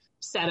they're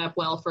set up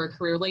well for a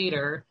career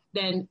later?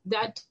 Then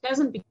that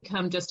doesn't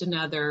become just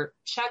another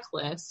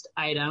checklist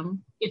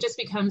item. It just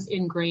becomes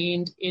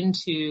ingrained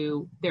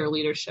into their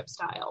leadership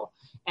style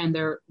and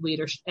their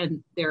leadership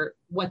and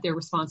what they're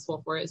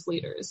responsible for as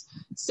leaders.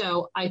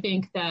 So I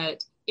think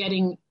that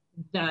getting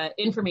the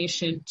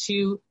information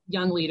to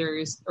young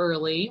leaders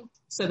early,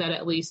 so that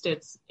at least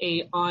it's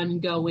a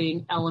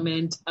ongoing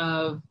element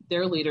of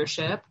their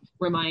leadership,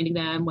 reminding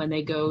them when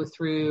they go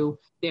through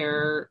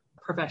their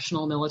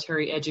professional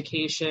military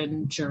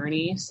education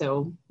journey.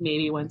 So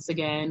maybe once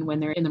again, when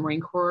they're in the Marine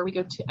Corps, we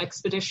go to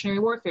Expeditionary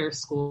Warfare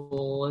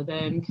School,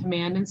 then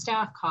Command and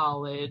Staff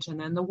College, and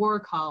then the War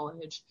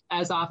College.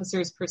 As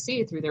officers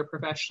proceed through their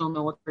professional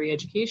military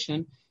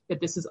education, that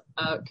this is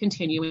a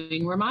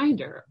continuing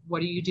reminder.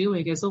 What are you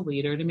doing as a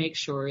leader to make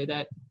sure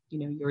that,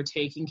 you're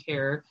taking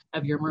care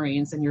of your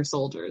Marines and your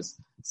soldiers?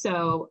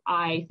 So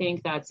I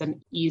think that's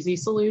an easy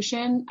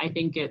solution. I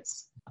think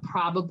it's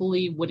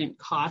probably wouldn't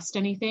cost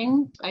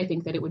anything. I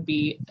think that it would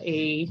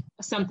be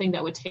something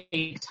that would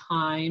take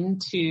time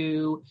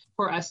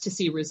for us to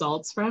see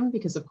results from,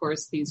 because of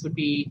course these would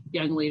be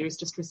young leaders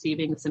just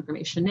receiving this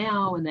information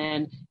now, and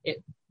then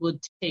it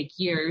would take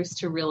years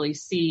to really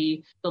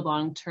see the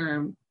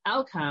long-term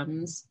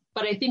outcomes.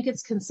 But I think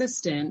it's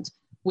consistent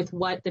with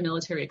what the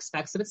military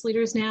expects of its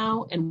leaders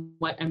now and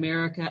what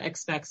America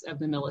expects of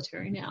the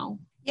military now.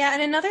 Yeah.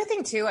 And another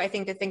thing too, I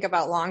think to think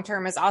about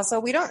long-term is also,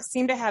 we don't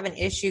seem to have an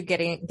issue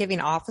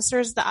giving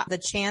officers the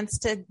chance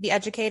to be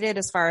educated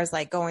as far as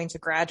like going to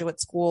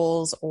graduate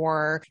schools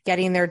or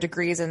getting their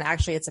degrees. And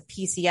actually it's a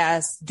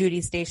PCS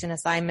duty station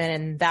assignment.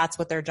 And that's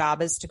what their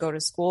job is, to go to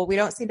school. We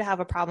don't seem to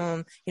have a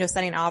problem,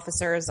 sending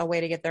officers a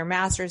way to get their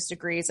master's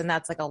degrees. And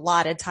that's like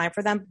allotted time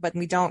for them, but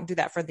we don't do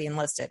that for the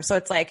enlisted. So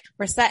it's like,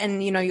 we're setting,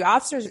 you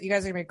officers, you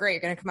guys are gonna be great.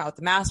 You're going to come out with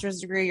a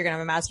master's degree. You're going to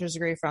have a master's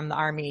degree from the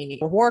Army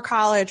War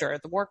College or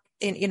the War.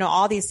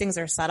 All these things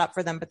are set up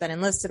for them, but then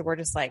enlisted, we're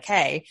just like,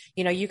 hey,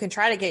 you can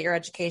try to get your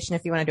education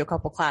if you want to do a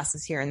couple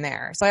classes here and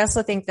there. So I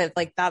also think that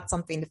like, that's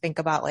something to think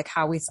about, like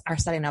how we are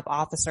setting up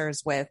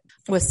officers with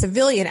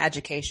civilian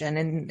education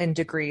and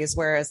degrees,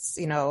 whereas,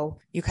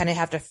 you kind of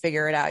have to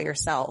figure it out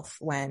yourself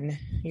when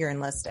you're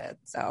enlisted.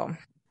 So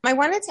I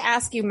wanted to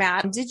ask you,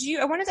 Matt,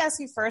 I wanted to ask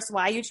you first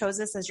why you chose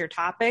this as your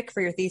topic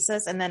for your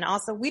thesis. And then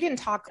also, we didn't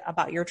talk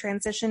about your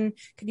transition.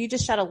 Could you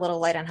just shed a little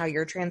light on how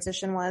your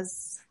transition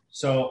was?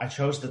 So I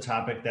chose the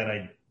topic that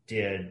I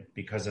did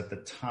because at the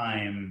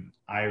time,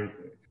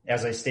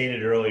 as I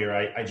stated earlier,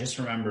 I just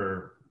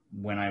remember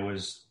when I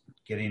was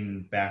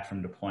getting back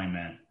from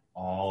deployment,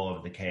 all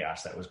of the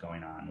chaos that was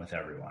going on with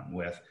everyone,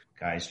 with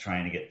guys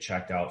trying to get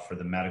checked out for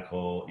the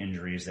medical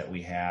injuries that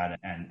we had,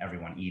 and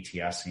everyone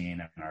ETSing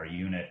and our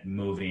unit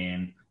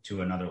moving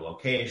to another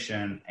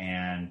location.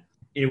 And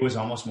it was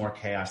almost more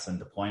chaos than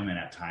deployment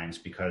at times,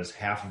 because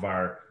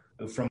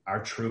from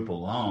our troop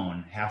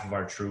alone, half of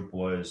our troop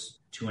was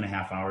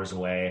 2.5 hours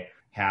away.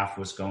 A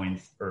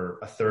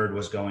third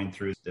was going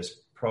through this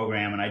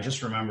program. And I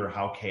just remember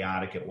how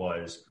chaotic it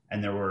was.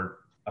 And there were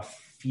a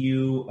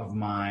few of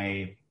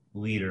my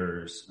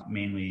leaders,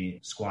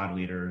 mainly squad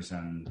leaders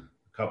and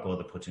a couple of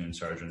the platoon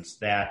sergeants,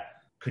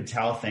 that could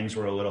tell things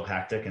were a little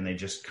hectic and they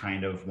just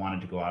kind of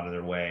wanted to go out of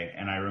their way.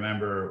 And I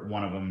remember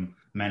one of them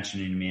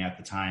mentioning to me at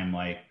the time,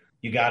 like,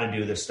 you got to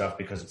do this stuff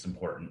because it's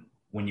important.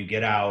 When you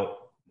get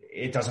out,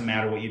 it doesn't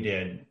matter what you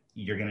did.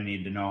 You're going to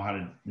need to know how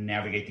to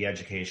navigate the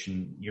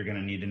education. You're going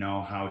to need to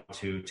know how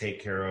to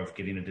take care of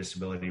getting a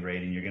disability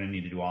rating. You're going to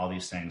need to do all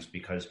these things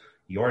because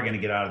you're going to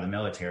get out of the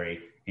military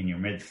in your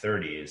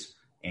mid-30s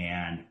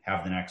and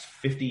have the next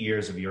 50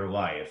 years of your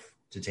life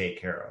to take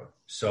care of.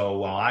 So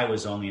while I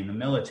was only in the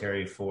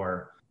military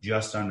for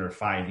just under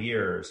 5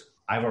 years,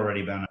 I've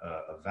already been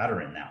a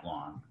veteran that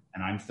long,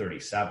 and I'm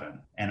 37.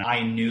 And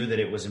I knew that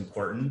it was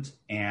important.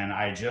 And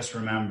I just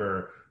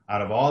remember,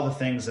 out of all the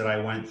things that I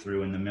went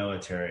through in the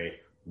military,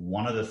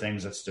 one of the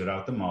things that stood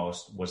out the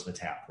most was the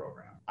TAP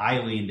program. I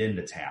leaned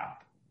into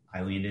TAP.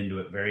 I leaned into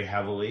it very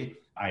heavily.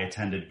 I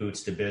attended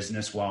Boots to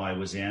Business while I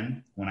was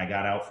in. When I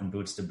got out from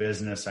Boots to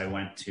Business, I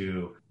went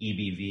to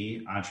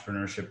EBV,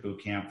 Entrepreneurship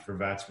Boot Camp for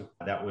Vets.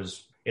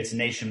 It's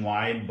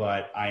nationwide,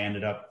 but I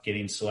ended up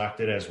getting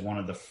selected as one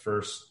of the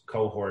first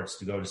cohorts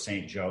to go to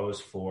St.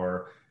 Joe's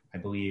for, I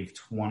believe,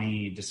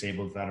 20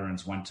 disabled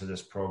veterans went to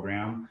this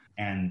program.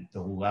 And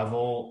the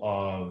level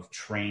of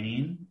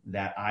training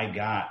that I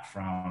got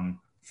from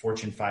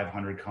Fortune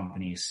 500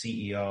 companies,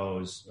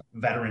 CEOs,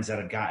 veterans that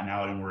had gotten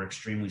out and were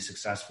extremely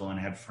successful and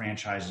had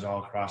franchises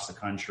all across the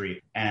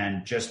country,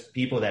 and just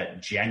people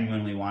that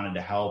genuinely wanted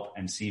to help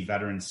and see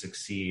veterans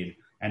succeed,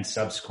 and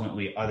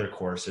subsequently other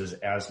courses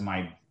as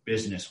my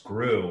business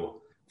grew,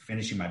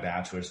 finishing my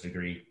bachelor's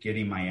degree,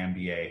 getting my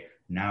MBA,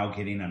 now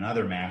getting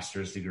another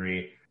master's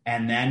degree,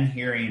 and then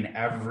hearing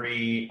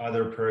every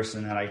other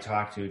person that I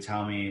talked to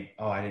tell me,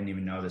 oh, I didn't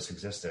even know this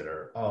existed,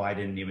 or, oh, I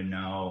didn't even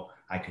know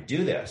I could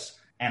do this.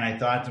 And I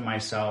thought to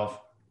myself,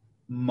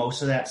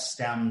 most of that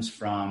stems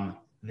from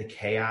the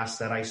chaos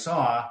that I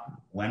saw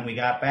when we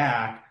got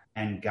back,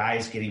 and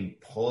guys getting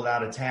pulled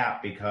out of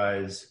TAP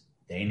because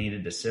they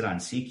needed to sit on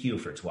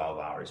CQ for 12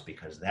 hours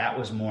because that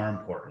was more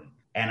important.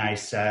 And I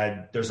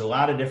said, there's a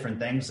lot of different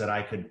things that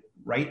I could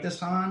write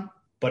this on,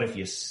 but if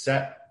you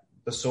set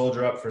the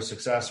soldier up for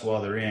success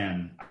while they're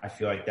in, I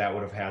feel like that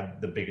would have had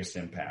the biggest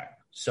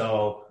impact.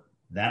 So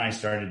then I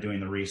started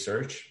doing the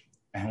research.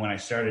 And when I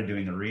started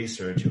doing the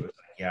research, it was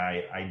like,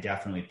 yeah, I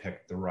definitely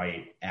picked the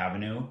right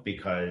avenue,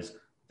 because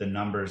the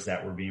numbers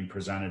that were being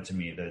presented to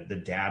me, the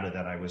data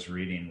that I was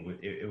reading,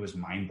 it was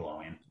mind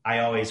blowing. I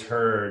always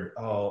heard,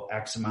 oh,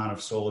 X amount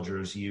of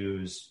soldiers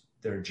use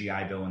their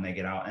GI Bill when they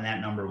get out, and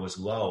that number was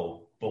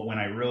low. But when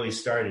I really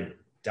started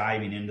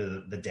diving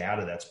into the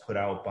data that's put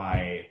out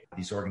by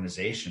these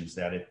organizations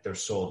that their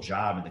sole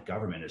job in the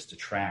government is to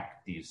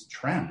track these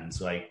trends.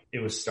 Like, it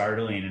was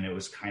startling and it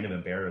was kind of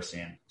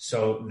embarrassing.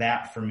 So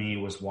that for me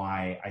was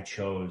why I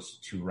chose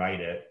to write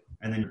it.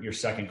 And then your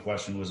second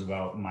question was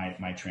about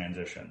my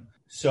transition.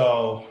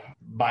 So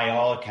by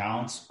all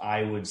accounts,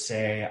 I would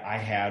say I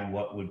had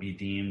what would be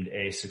deemed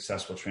a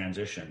successful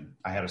transition.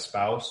 I had a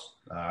spouse,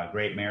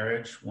 great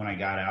marriage. When I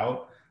got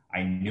out,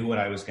 I knew what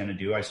I was going to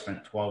do. I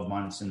spent 12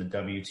 months in the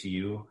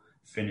WTU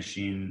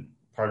finishing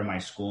part of my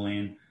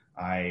schooling.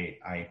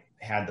 I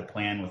had the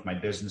plan with my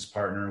business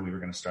partner. We were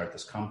going to start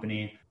this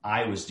company.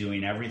 I was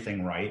doing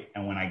everything right.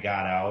 And when I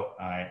got out,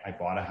 I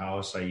bought a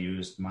house. I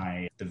used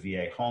the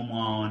VA home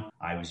loan.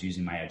 I was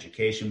using my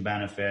education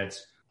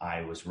benefits.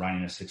 I was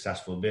running a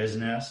successful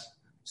business.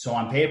 So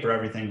on paper,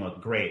 everything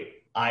looked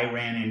great. I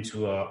ran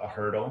into a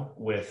hurdle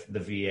with the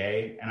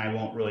VA, and I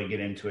won't really get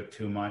into it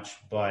too much,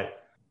 but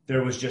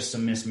there was just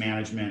some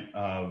mismanagement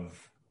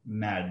of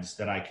meds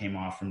that I came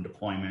off from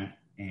deployment,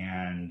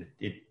 and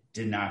it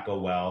did not go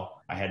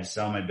well. I had to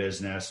sell my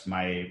business.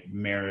 My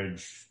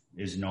marriage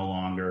is no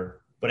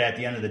longer. But at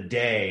the end of the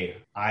day,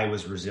 I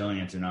was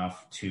resilient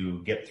enough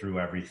to get through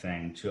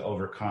everything, to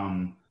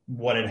overcome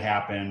what had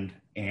happened.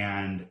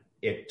 And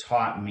it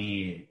taught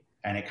me,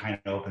 and it kind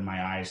of opened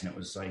my eyes, and it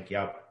was like,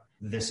 yep,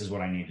 this is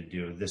what I need to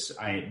do. This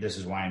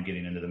is why I'm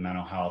getting into the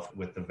mental health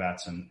with the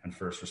vets and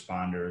first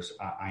responders.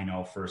 I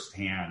know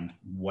firsthand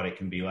what it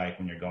can be like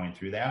when you're going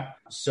through that.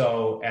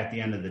 So at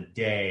the end of the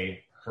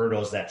day,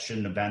 hurdles that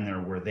shouldn't have been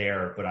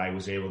there, but I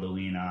was able to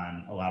lean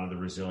on a lot of the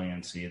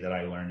resiliency that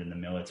I learned in the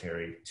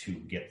military to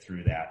get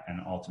through that. And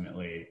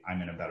ultimately,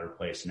 I'm in a better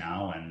place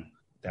now. And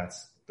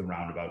that's the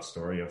roundabout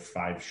story of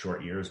 5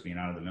 short years being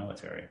out of the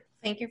military.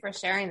 Thank you for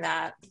sharing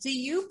that. Do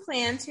you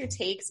plan to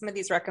take some of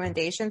these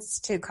recommendations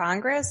to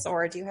Congress,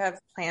 or do you have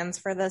plans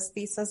for this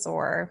thesis?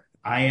 Or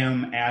I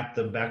am at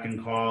the beck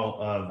and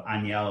call of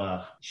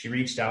Aniela. She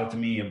reached out to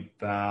me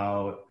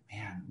about,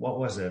 what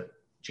was it?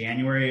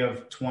 January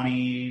of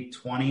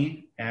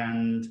 2020,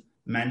 and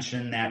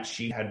mentioned that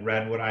she had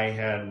read what I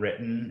had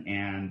written,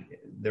 and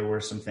there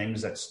were some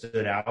things that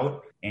stood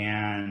out.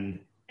 And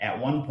at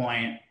one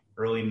point,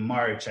 early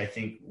March, I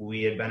think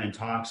we had been in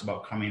talks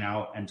about coming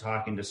out and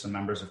talking to some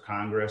members of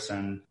Congress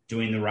and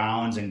doing the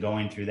rounds and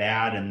going through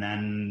that. And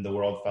then the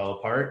world fell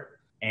apart.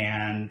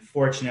 And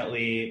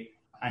fortunately,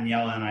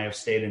 Aniela and I have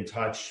stayed in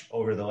touch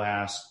over the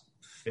last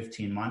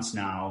 15 months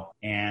now,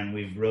 and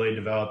we've really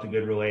developed a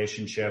good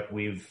relationship.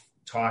 We've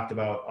talked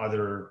about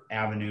other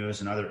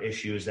avenues and other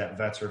issues that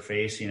vets are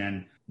facing.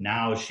 And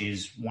now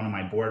she's one of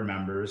my board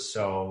members.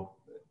 So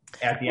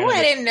at the end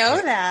I didn't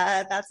know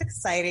that. That's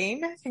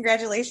exciting.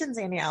 Congratulations,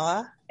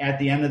 Aniela. At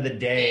the end of the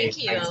day, I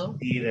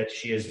see that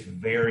she is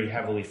very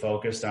heavily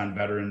focused on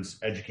veterans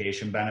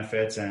education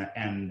benefits.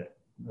 And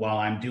while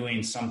I'm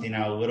doing something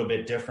now a little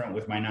bit different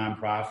with my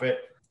nonprofit,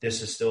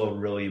 this is still a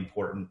really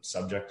important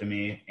subject to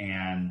me.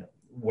 And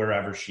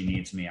wherever she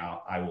needs me,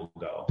 I will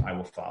go. I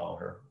will follow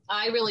her.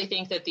 I really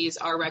think that these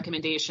are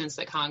recommendations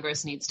that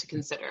Congress needs to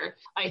consider.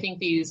 I think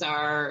these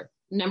are,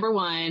 number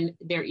one,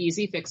 they're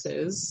easy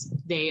fixes.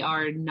 They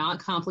are not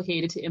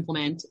complicated to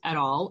implement at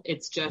all.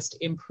 It's just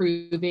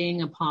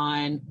improving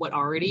upon what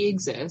already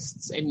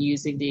exists and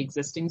using the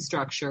existing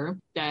structure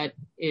that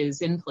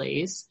is in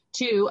place.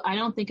 2, I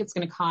don't think it's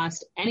going to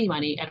cost any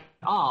money at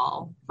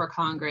all for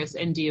Congress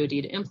and DoD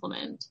to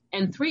implement.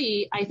 And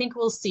 3, I think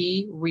we'll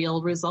see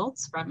real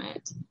results from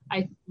it.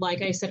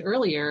 Like I said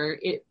earlier,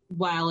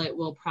 while it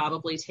will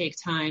probably take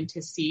time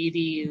to see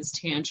these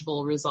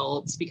tangible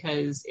results,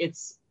 because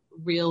it's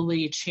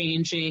really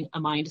changing a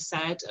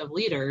mindset of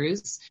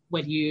leaders.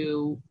 When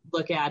you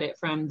look at it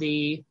from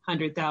the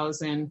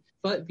 100,000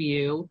 foot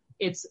view,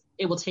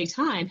 it will take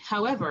time.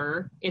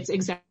 However, it's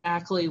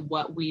exactly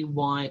what we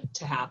want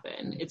to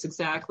happen. It's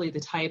exactly the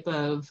type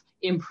of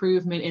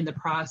improvement in the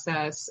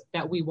process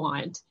that we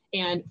want.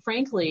 And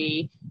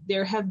frankly,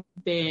 there have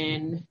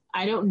been,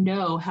 I don't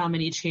know how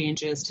many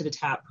changes to the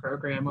TAP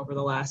program over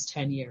the last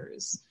 10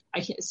 years.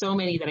 So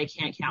many that I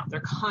can't count.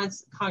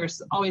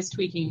 Congress is always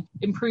tweaking,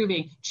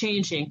 improving,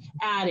 changing,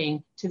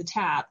 adding to the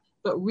TAP.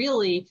 But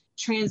really,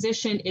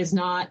 transition is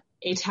not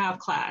a TAP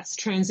class.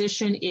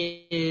 Transition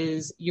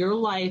is your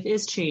life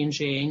is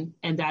changing,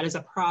 and that is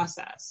a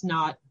process,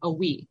 not a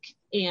week.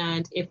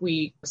 And if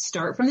we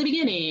start from the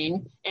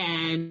beginning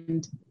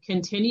and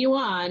continue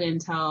on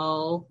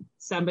until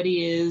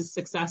somebody is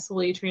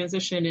successfully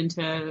transitioned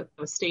into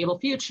a stable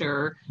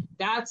future,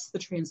 that's the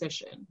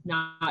transition,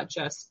 not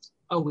just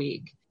a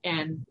week.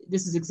 And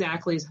this is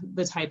exactly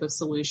the type of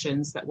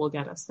solutions that will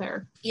get us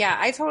there. Yeah,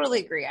 I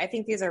totally agree. I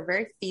think these are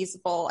very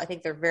feasible. I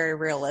think they're very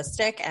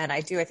realistic. And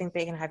I think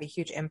they can have a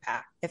huge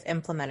impact if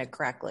implemented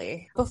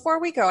correctly. Before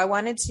we go, I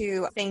wanted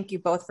to thank you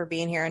both for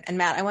being here. And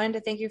Matt, I wanted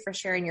to thank you for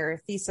sharing your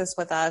thesis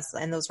with us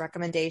and those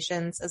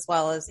recommendations, as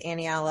well as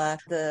Aniela,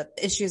 the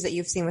issues that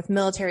you've seen with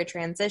military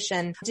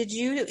transition. Did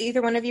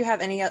either one of you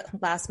have any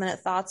last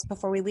minute thoughts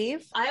before we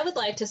leave? I would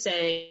like to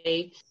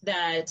say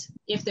that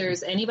if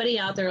there's anybody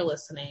out there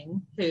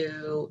listening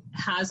who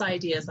has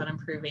ideas on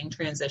improving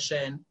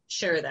transition,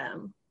 share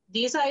them.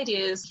 These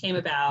ideas came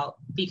about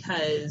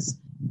because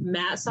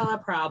Matt saw a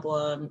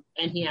problem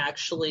and he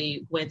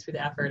actually went through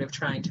the effort of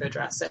trying to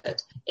address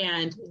it.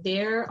 And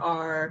there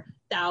are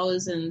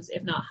thousands,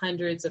 if not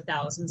hundreds of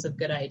thousands of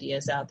good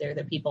ideas out there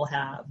that people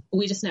have.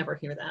 We just never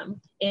hear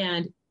them.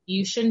 And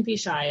you shouldn't be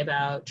shy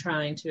about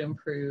trying to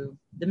improve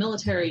the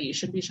military. You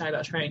shouldn't be shy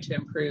about trying to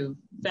improve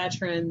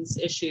veterans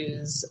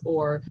issues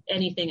or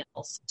anything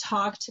else.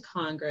 Talk to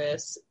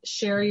Congress,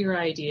 share your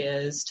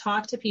ideas,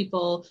 talk to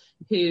people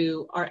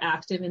who are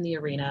active in the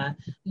arena.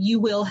 You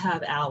will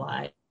have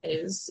allies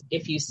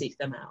if you seek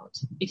them out,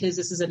 because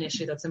this is an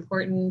issue that's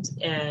important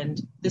and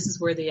this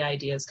is where the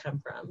ideas come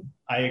from.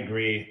 I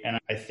agree. And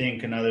I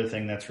think another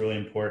thing that's really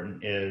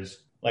important is,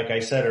 like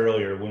I said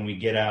earlier, when we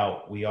get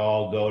out, we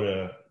all go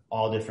to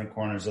all different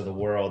corners of the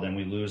world and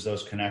we lose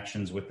those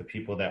connections with the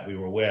people that we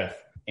were with.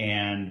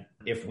 And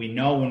if we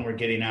know when we're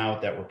getting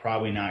out that we're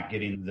probably not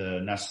getting the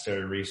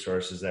necessary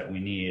resources that we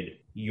need,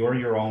 you're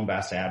your own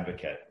best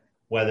advocate,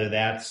 whether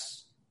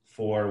that's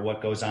for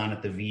what goes on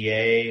at the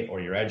VA or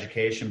your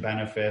education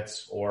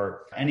benefits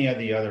or any of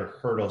the other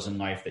hurdles in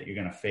life that you're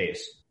going to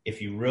face.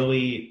 If you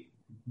really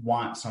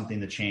want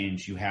something to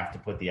change, you have to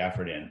put the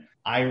effort in.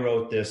 I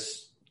wrote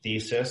this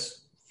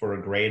thesis for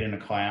a grade in a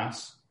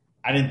class.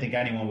 I didn't think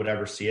anyone would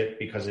ever see it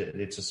because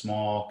it's a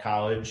small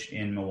college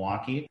in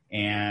Milwaukee,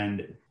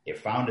 and it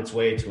found its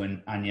way to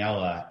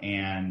Aniela,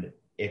 and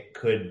it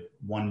could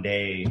one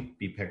day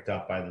be picked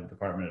up by the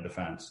Department of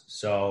Defense.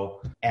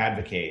 So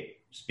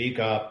advocate, speak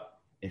up.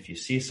 If you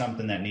see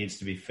something that needs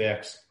to be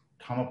fixed,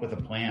 come up with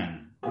a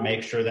plan,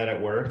 make sure that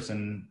it works,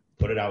 and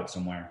put it out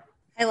somewhere.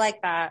 I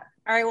like that.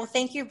 All right. Well,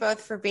 thank you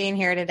both for being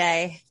here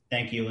today.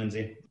 Thank you,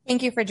 Lindsay.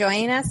 Thank you for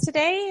joining us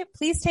today.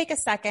 Please take a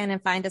second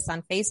and find us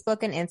on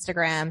Facebook and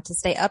Instagram to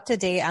stay up to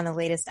date on the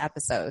latest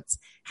episodes.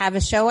 Have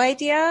a show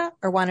idea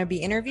or want to be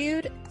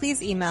interviewed?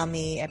 Please email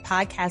me at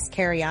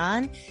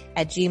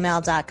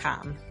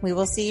podcastcarryon@gmail.com. We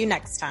will see you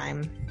next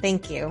time.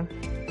 Thank you.